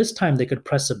 But this time they could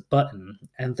press a button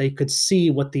and they could see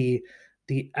what the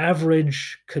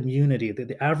average community,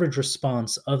 the average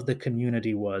response of the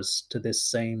community was to this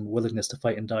same willingness to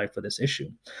fight and die for this issue.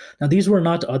 Now, these were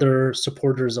not other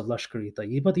supporters of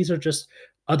Lashkar-e-Taiba. These are just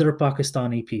other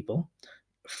Pakistani people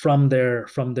from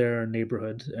their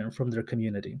neighborhood and from their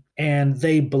community. And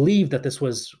they believed that this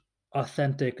was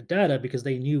authentic data because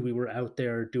they knew we were out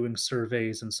there doing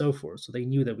surveys and so forth. So they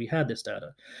knew that we had this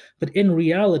data. But in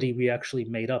reality, we actually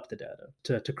made up the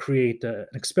data to create an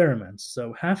experiment.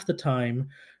 So half the time,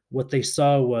 what they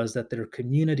saw was that their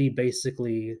community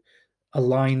basically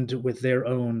aligned with their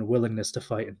own willingness to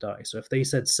fight and die. So if they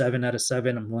said 7 out of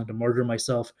 7, I'm willing to murder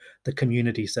myself, the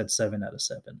community said 7 out of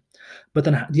 7. But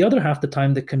then the other half the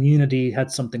time, the community had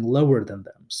something lower than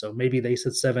them. So maybe they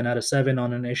said 7 out of 7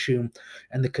 on an issue,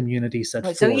 and the community said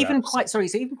 4 so out even of quite 7.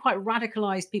 So even quite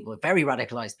radicalized people, very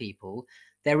radicalized people,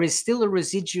 there is still a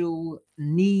residual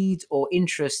need or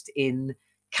interest in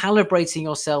calibrating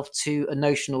yourself to a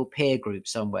notional peer group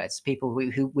somewhere. It's people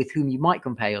with whom you might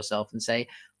compare yourself and say,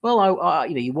 well,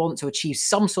 you want to achieve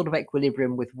some sort of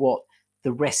equilibrium with what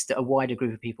the rest, a wider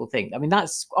group of people think. I mean,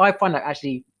 I find that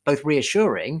actually both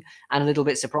reassuring and a little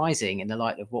bit surprising in the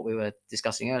light of what we were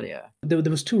discussing earlier. There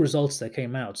was two results that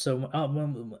came out. So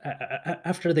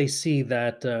after they see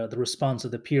that the response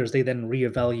of the peers, they then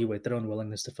reevaluate their own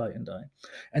willingness to fight and die,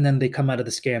 and then they come out of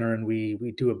the scanner, and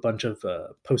we do a bunch of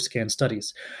post-scan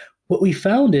studies. What we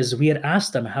found is we had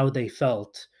asked them how they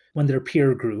felt when their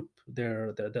peer group,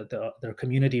 their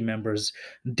community members,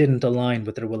 didn't align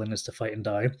with their willingness to fight and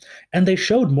die, and they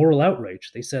showed moral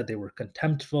outrage. They said they were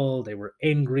contemptful, they were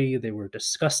angry, they were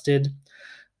disgusted.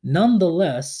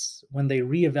 Nonetheless, when they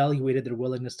reevaluated their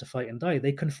willingness to fight and die,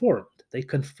 they conformed. They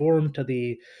conformed to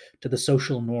the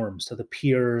social norms, to the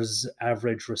peers'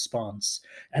 average response.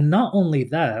 And not only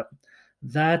that,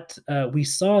 we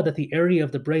saw that the area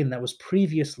of the brain that was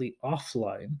previously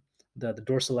offline, the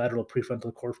dorsolateral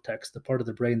prefrontal cortex, the part of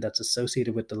the brain that's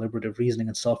associated with deliberative reasoning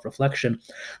and self-reflection,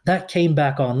 that came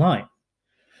back online.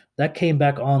 That came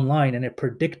back online, and it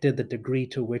predicted the degree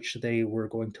to which they were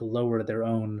going to lower their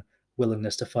own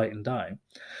willingness to fight and die.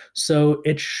 So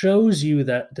it shows you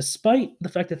that despite the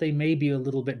fact that they may be a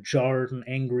little bit jarred and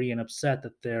angry and upset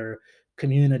that their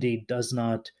community does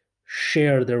not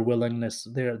share their willingness,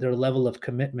 their level of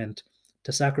commitment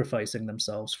to sacrificing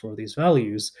themselves for these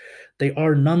values, they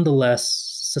are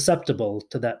nonetheless susceptible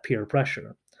to that peer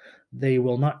pressure. They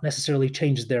will not necessarily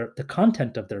change the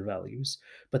content of their values,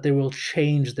 but they will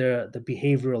change the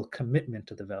behavioral commitment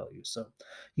to the values. So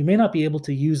you may not be able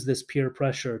to use this peer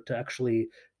pressure to actually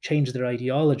change their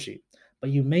ideology,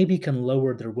 but you maybe can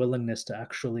lower their willingness to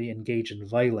actually engage in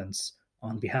violence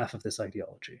on behalf of this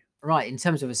ideology. Right. In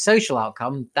terms of a social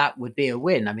outcome, that would be a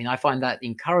win. I mean, I find that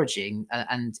encouraging.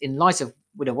 And in light of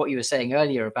what you were saying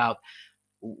earlier about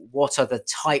what are the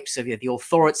types of the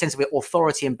authority, sense of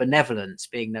authority and benevolence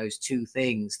being those two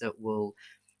things that will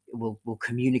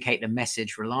communicate the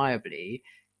message reliably.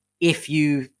 If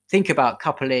you think about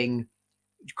creating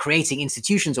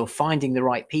institutions or finding the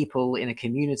right people in a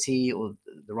community or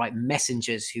the right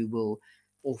messengers who will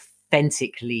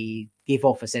authentically give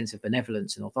off a sense of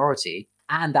benevolence and authority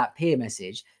and that peer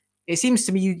message, it seems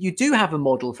to me you do have a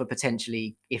model for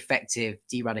potentially effective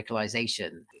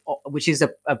de-radicalization, which is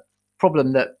a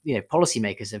problem that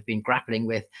policymakers have been grappling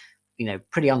with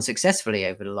pretty unsuccessfly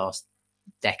over the last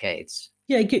decades.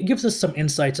 Yeah, it gives us some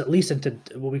insights, at least into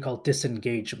what we call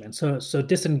disengagement. So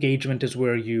disengagement is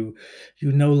where you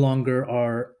no longer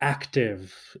are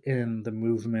active in the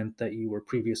movement that you were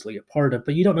previously a part of,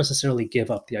 but you don't necessarily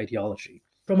give up the ideology.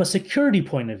 From a security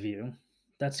point of view,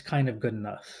 that's kind of good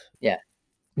enough. Yeah.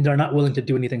 They're not willing to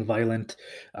do anything violent.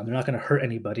 They're not going to hurt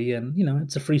anybody. And,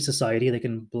 it's a free society. They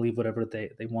can believe whatever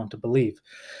they want to believe.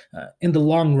 In the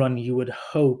long run, you would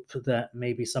hope that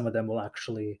maybe some of them will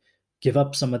actually give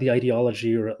up some of the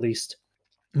ideology, or at least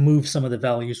move some of the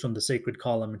values from the sacred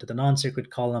column into the non-sacred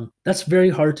column. That's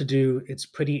very hard to do. It's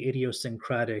pretty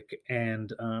idiosyncratic.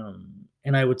 And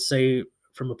I would say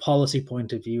from a policy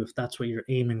point of view, if that's what you're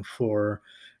aiming for,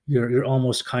 you're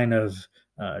almost kind of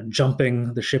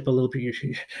jumping the ship a little bit.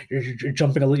 You're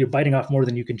jumping a little. You're biting off more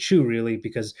than you can chew, really,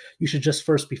 because you should just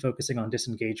first be focusing on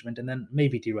disengagement and then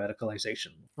maybe de-radicalization.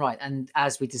 Right, and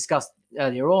as we discussed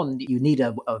earlier on, you need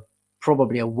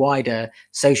probably a wider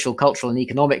social, cultural, and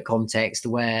economic context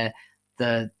where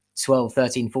the 12,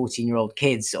 13, 14-year-old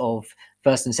kids of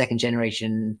first and second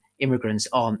generation immigrants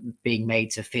aren't being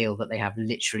made to feel that they have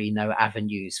literally no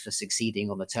avenues for succeeding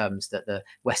on the terms that the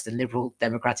Western liberal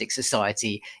democratic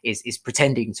society is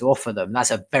pretending to offer them.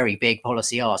 That's a very big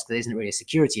policy ask. That isn't really a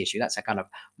security issue. That's a kind of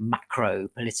macro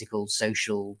political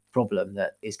social problem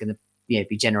that is going to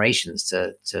be generations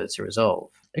to resolve.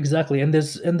 Exactly. And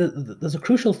there's a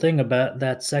crucial thing about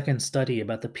that second study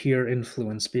about the peer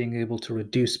influence being able to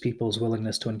reduce people's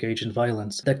willingness to engage in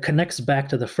violence that connects back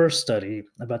to the first study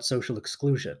about social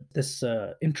exclusion. This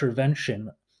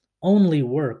intervention only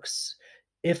works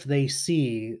if they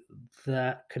see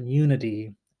that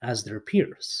community as their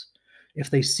peers. If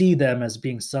they see them as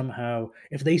being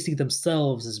if they see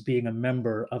themselves as being a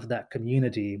member of that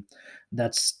community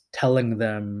that's telling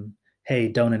them, hey,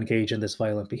 don't engage in this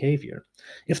violent behavior.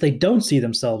 If they don't see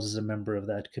themselves as a member of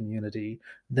that community,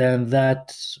 then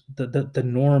the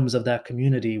norms of that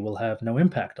community will have no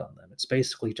impact on them. It's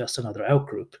basically just another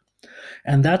outgroup.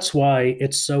 And that's why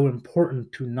it's so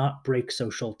important to not break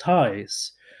social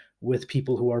ties with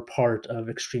people who are part of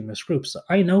extremist groups.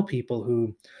 I know people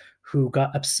who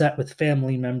got upset with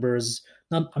family members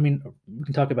I mean, we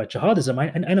can talk about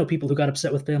jihadism. I know people who got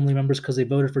upset with family members because they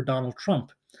voted for Donald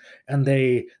Trump, and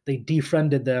they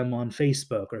defriended them on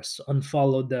Facebook or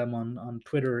unfollowed them on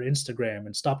Twitter or Instagram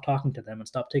and stopped talking to them and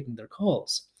stopped taking their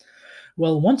calls.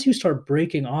 Well, once you start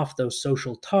breaking off those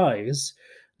social ties,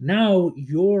 now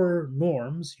your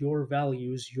norms, your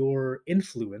values, your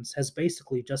influence has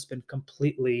basically just been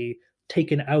completely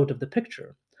taken out of the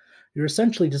picture. You're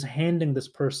essentially just handing this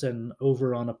person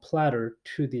over on a platter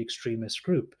to the extremist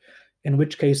group, in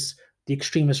which case the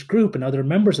extremist group and other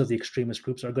members of the extremist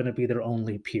groups are going to be their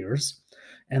only peers.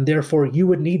 And therefore, you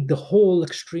would need the whole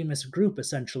extremist group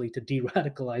essentially to de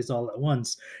radicalize all at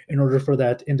once in order for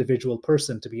that individual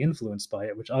person to be influenced by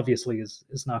it, which obviously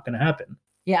is not going to happen.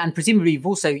 Yeah, and presumably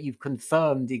you've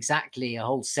confirmed exactly a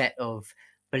whole set of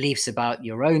beliefs about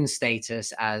your own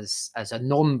status as a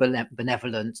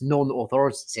non-benevolent,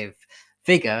 non-authoritative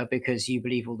figure, because you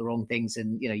believe all the wrong things,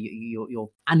 and you're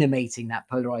animating that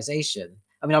polarization.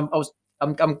 I mean,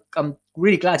 I'm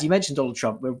really glad you mentioned Donald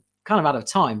Trump. We're kind of out of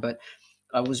time, but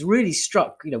I was really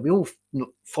struck. We all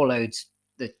followed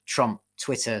the Trump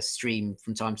Twitter stream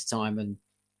from time to time, and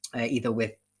either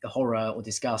with horror or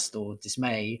disgust or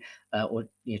dismay, or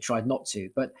tried not to.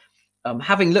 But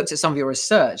having looked at some of your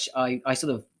research, I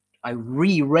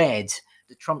reread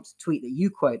the Trump's tweet that you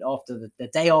quote after the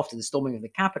day after the storming of the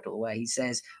Capitol, where he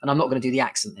says, and I'm not going to do the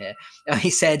accent here, he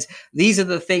said, "These are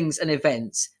the things and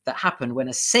events that happen when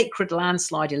a sacred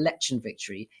landslide election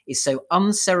victory is so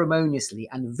unceremoniously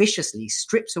and viciously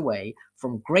stripped away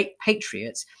from great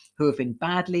patriots who have been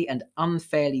badly and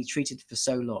unfairly treated for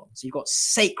so long." So you've got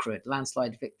sacred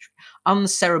landslide victory,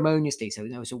 unceremoniously,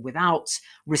 so without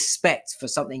respect for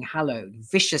something hallowed,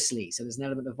 viciously, so there's an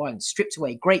element of violence, stripped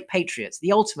away, great patriots,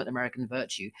 the ultimate American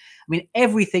virtue. I mean,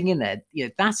 everything in there,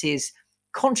 that is,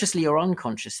 consciously or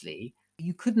unconsciously,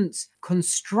 you couldn't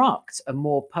construct a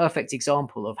more perfect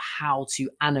example of how to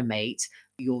animate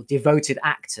your devoted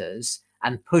actors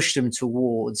and push them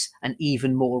towards an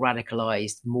even more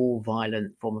radicalized, more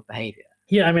violent form of behavior.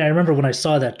 Yeah, I mean, I remember when I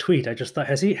saw that tweet, I just thought,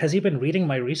 has he been reading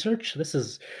my research? This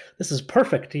is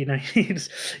perfect. He's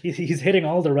hitting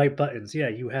all the right buttons. Yeah,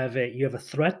 you have a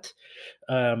threat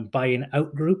by an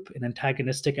outgroup, an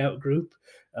antagonistic outgroup,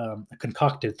 a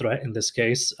concocted threat in this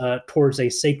case, towards a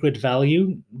sacred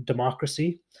value,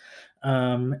 democracy,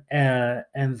 and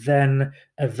then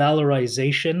a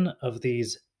valorization of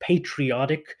these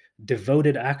patriotic,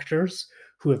 devoted actors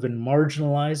who have been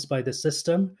marginalized by the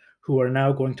system, who are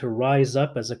now going to rise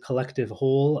up as a collective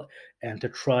whole and to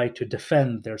try to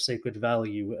defend their sacred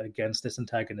value against this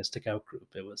antagonistic outgroup.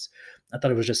 I thought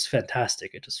it was just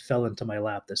fantastic. It just fell into my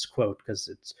lap, this quote, because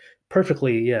it's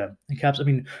perfectly, I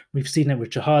mean, we've seen it with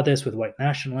jihadists, with white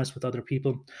nationalists, with other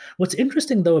people. What's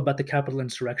interesting, though, about the Capitol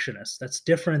insurrectionists, that's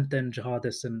different than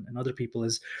jihadists and other people,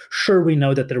 is sure, we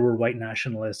know that there were white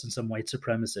nationalists and some white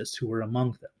supremacists who were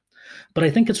among them. But I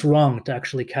think it's wrong to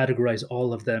actually categorize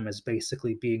all of them as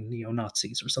basically being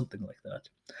neo-Nazis or something like that.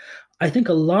 I think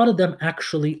a lot of them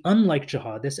actually, unlike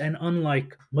jihadists and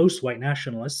unlike most white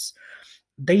nationalists,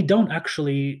 they don't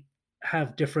actually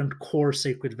have different core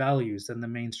sacred values than the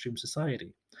mainstream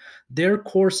society. Their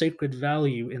core sacred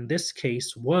value in this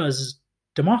case was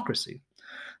democracy.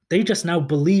 They just now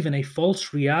believe in a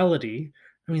false reality.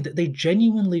 I mean, they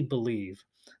genuinely believe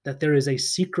that there is a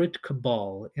secret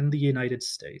cabal in the United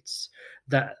States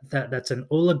that's an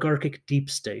oligarchic deep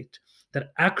state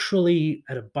that actually,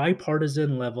 at a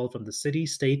bipartisan level, from the city,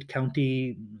 state,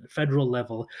 county, federal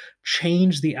level,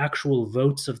 changed the actual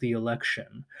votes of the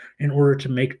election in order to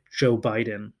make Joe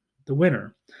Biden the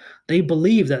winner. They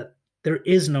believe that there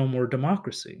is no more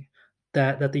democracy,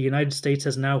 that the United States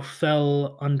has now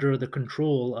fell under the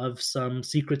control of some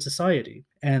secret society,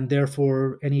 and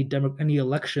therefore any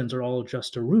elections are all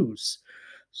just a ruse.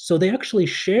 So they actually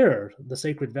share the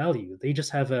sacred value. They just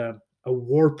have a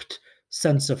warped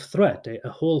sense of threat, a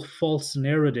whole false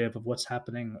narrative of what's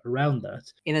happening around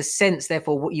that. In a sense,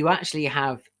 therefore, what you actually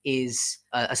have is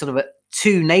a sort of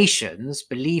two nations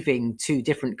believing two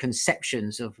different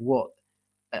conceptions of what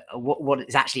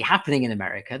is actually happening in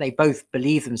America. They both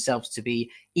believe themselves to be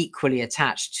equally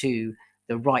attached to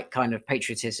the right kind of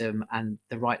patriotism and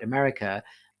the right America.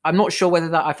 I'm not sure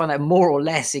whether I find that more or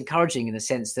less encouraging, in the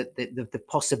sense that the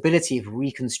possibility of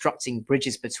reconstructing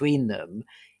bridges between them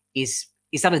is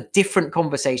that a different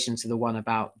conversation to the one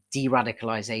about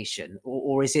de-radicalization,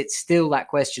 or is it still that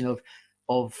question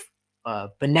of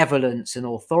benevolence and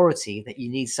authority, that you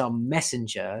need some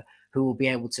messenger who will be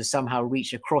able to somehow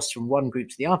reach across from one group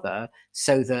to the other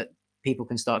so that people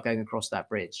can start going across that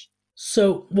bridge?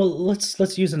 So, well,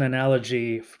 let's use an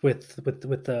analogy with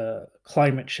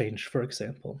climate change, for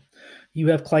example. You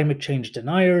have climate change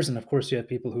deniers, and of course, you have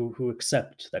people who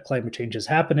accept that climate change is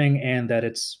happening and that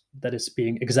it's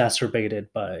being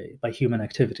exacerbated by human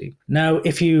activity. Now,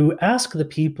 if you ask the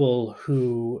people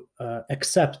who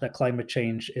accept that climate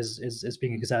change is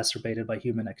being exacerbated by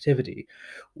human activity,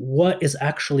 what is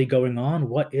actually going on?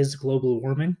 What is global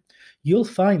warming? You'll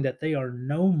find that they are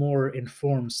no more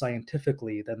informed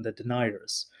scientifically than the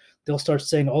deniers. They'll start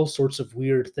saying all sorts of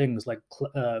weird things like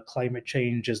climate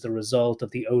change is the result of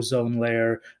the ozone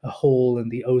layer, a hole in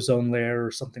the ozone layer,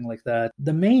 or something like that.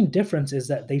 The main difference is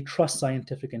that they trust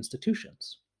scientific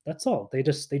institutions. That's all. They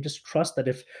just trust that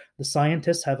if the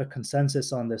scientists have a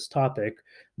consensus on this topic,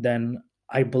 then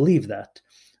I believe that.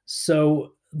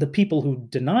 So the people who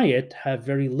deny it have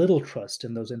very little trust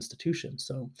in those institutions.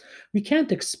 So we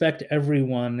can't expect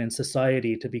everyone in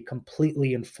society to be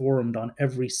completely informed on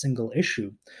every single issue.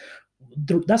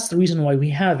 That's the reason why we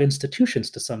have institutions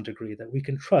to some degree that we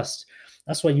can trust.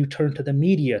 That's why you turn to the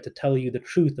media to tell you the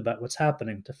truth about what's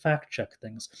happening, to fact check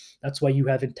things. That's why you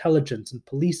have intelligence and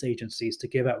police agencies to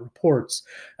give out reports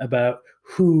about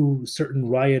who certain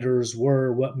rioters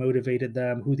were, what motivated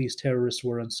them, who these terrorists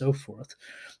were, and so forth.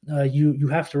 You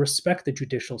have to respect the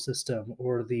judicial system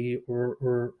or the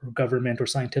or government or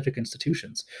scientific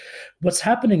institutions. What's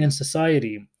happening in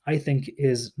society, I think,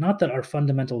 is not that our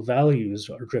fundamental values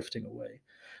are drifting away,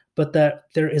 but that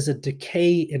there is a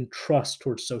decay in trust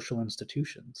towards social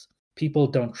institutions. People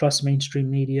don't trust mainstream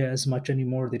media as much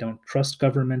anymore. They don't trust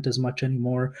government as much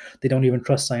anymore. They don't even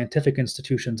trust scientific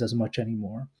institutions as much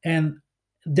anymore. And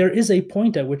there is a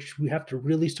point at which we have to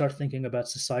really start thinking about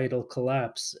societal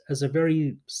collapse as a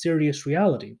very serious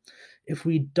reality. If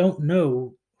we don't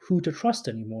know who to trust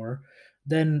anymore,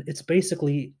 then it's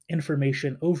basically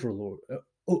information overload.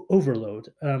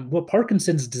 What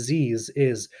Parkinson's disease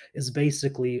is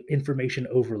basically information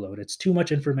overload. It's too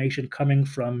much information coming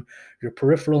from your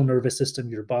peripheral nervous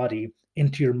system, your body,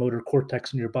 into your motor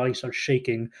cortex, and your body starts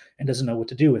shaking and doesn't know what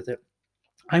to do with it.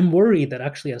 I'm worried that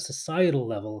actually, at a societal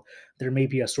level, there may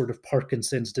be a sort of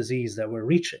Parkinson's disease that we're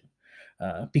reaching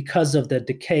because of the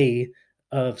decay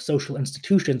of social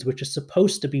institutions, which is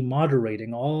supposed to be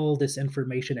moderating all this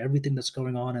information, everything that's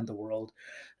going on in the world,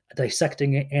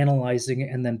 dissecting it, analyzing it,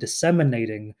 and then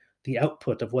disseminating the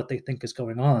output of what they think is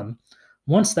going on.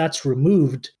 Once that's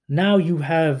removed, now you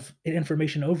have an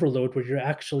information overload where you're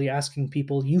actually asking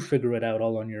people, you figure it out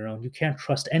all on your own. You can't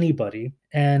trust anybody.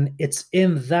 And it's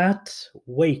in that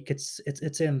wake, it's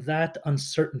in that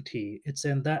uncertainty, it's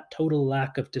in that total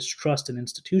lack of distrust in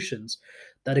institutions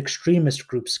that extremist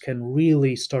groups can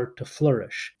really start to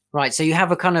flourish. Right. So you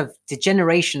have a kind of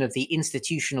degeneration of the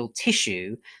institutional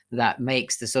tissue that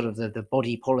makes the sort of the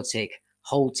body politic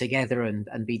hold together and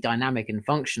be dynamic and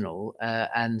functional.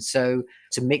 And so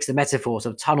to mix the metaphor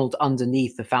sort of tunneled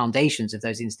underneath the foundations of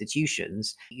those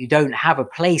institutions, you don't have a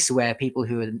place where people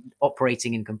who are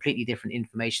operating in completely different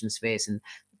information spheres and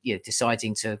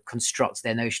deciding to construct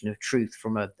their notion of truth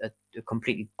from a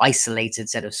completely isolated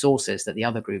set of sources that the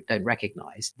other group don't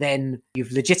recognize, then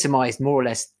you've legitimized more or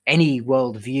less any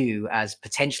worldview as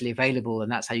potentially available,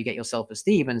 and that's how you get your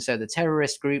self-esteem. And so the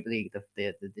terrorist group, the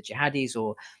jihadis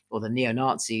or the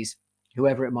neo-Nazis,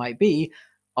 whoever it might be,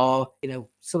 are in a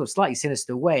sort of slightly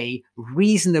sinister way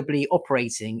reasonably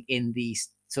operating in these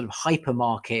sort of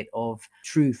hypermarket of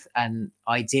truth and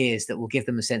ideas that will give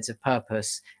them a sense of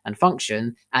purpose and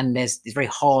function. And it's very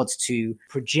hard to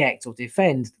project or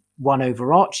defend one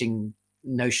overarching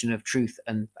notion of truth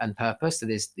and purpose that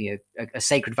is a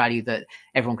sacred value that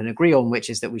everyone can agree on, which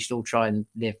is that we should all try and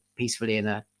live peacefully in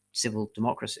a civil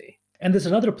democracy. And there's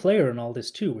another player in all this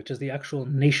too, which is the actual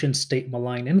nation state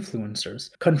malign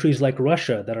influencers. Countries like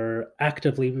Russia that are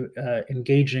actively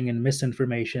engaging in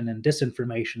misinformation and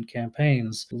disinformation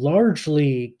campaigns,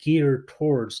 largely geared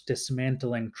towards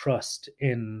dismantling trust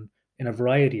in a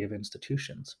variety of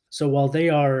institutions. So while they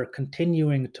are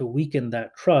continuing to weaken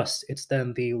that trust, it's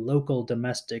then the local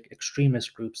domestic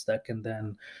extremist groups that can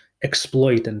then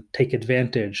exploit and take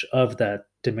advantage of that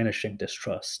diminishing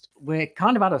distrust. We're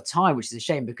kind of out of time, which is a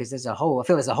shame because I feel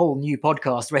there's a whole new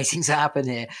podcast waiting to happen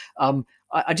here.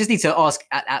 I just need to ask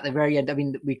at the very end, I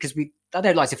mean, I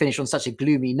don't like to finish on such a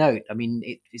gloomy note. I mean,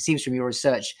 it seems from your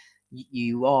research,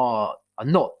 you are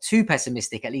not too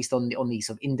pessimistic, at least on the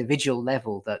sort of individual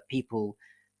level, that people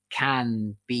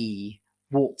can be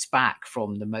walked back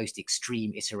from the most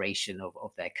extreme iteration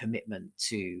of their commitment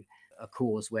to a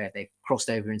cause where they've crossed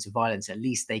over into violence. At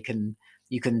least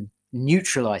you can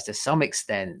neutralize to some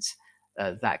extent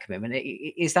that commitment.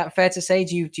 Is that fair to say?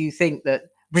 Do you think that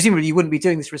presumably you wouldn't be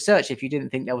doing this research if you didn't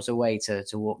think there was a way to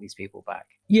walk these people back.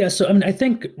 Yeah, so I mean, I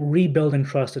think rebuilding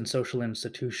trust in social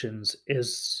institutions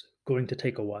is going to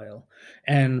take a while.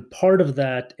 And part of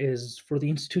that is for the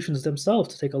institutions themselves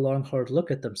to take a long, hard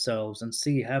look at themselves and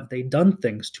see, have they done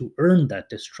things to earn that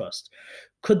distrust?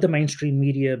 Could the mainstream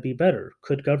media be better?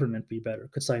 Could government be better?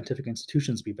 Could scientific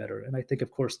institutions be better? And I think, of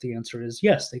course, the answer is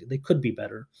yes, they could be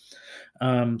better.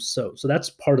 So that's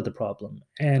part of the problem.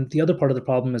 And the other part of the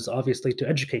problem is obviously to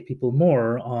educate people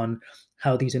more on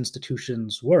how these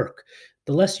institutions work.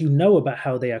 The less you know about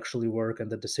how they actually work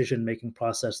and the decision-making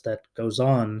process that goes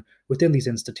on within these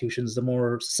institutions, the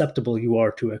more susceptible you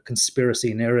are to a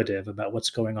conspiracy narrative about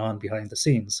what's going on behind the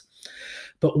scenes.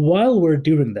 But while we're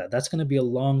doing that, that's going to be a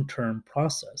long-term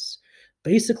process.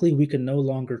 Basically, we can no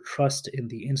longer trust in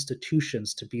the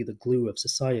institutions to be the glue of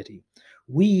society.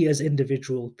 We as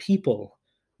individual people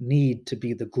need to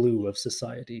be the glue of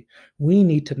society. We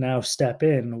need to now step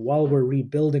in while we're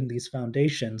rebuilding these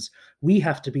foundations. We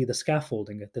have to be the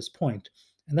scaffolding at this point.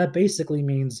 And that basically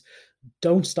means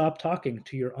don't stop talking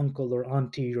to your uncle or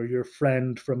auntie or your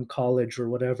friend from college or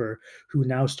whatever who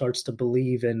now starts to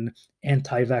believe in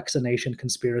anti-vaccination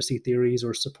conspiracy theories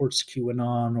or supports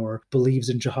QAnon or believes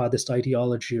in jihadist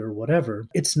ideology or whatever.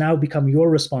 It's now become your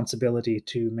responsibility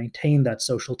to maintain that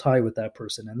social tie with that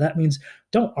person. And that means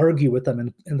don't argue with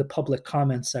them in the public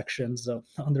comment sections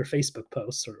on their Facebook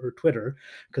posts or Twitter,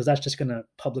 because that's just going to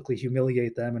publicly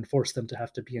humiliate them and force them to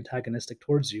have to be antagonistic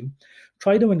towards you.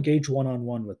 Try to engage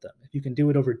one-on-one with them. If you can do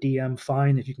it over DM,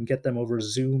 fine. If you can get them over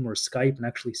Zoom or Skype and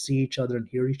actually see each other and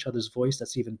hear each other's voice,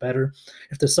 that's even better.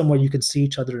 If there's some way you can see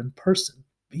each other in person,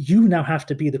 you now have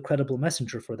to be the credible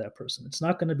messenger for that person. It's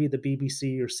not going to be the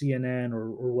BBC or CNN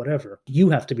or whatever. You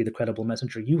have to be the credible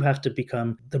messenger. You have to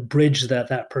become the bridge that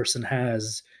that person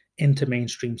has into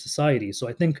mainstream society. So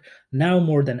I think now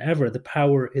more than ever, the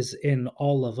power is in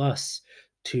all of us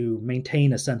to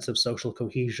maintain a sense of social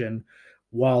cohesion,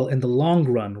 while in the long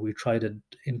run, we try to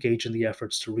engage in the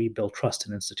efforts to rebuild trust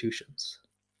in institutions.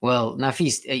 Well,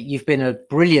 Nafis, you've been a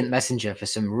brilliant messenger for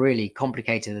some really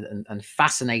complicated and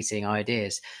fascinating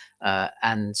ideas.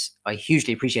 And I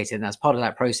hugely appreciate it. And as part of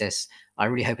that process, I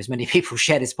really hope as many people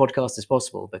share this podcast as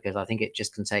possible, because I think it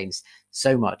just contains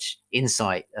so much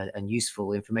insight and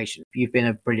useful information. You've been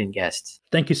a brilliant guest.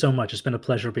 Thank you so much. It's been a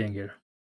pleasure being here.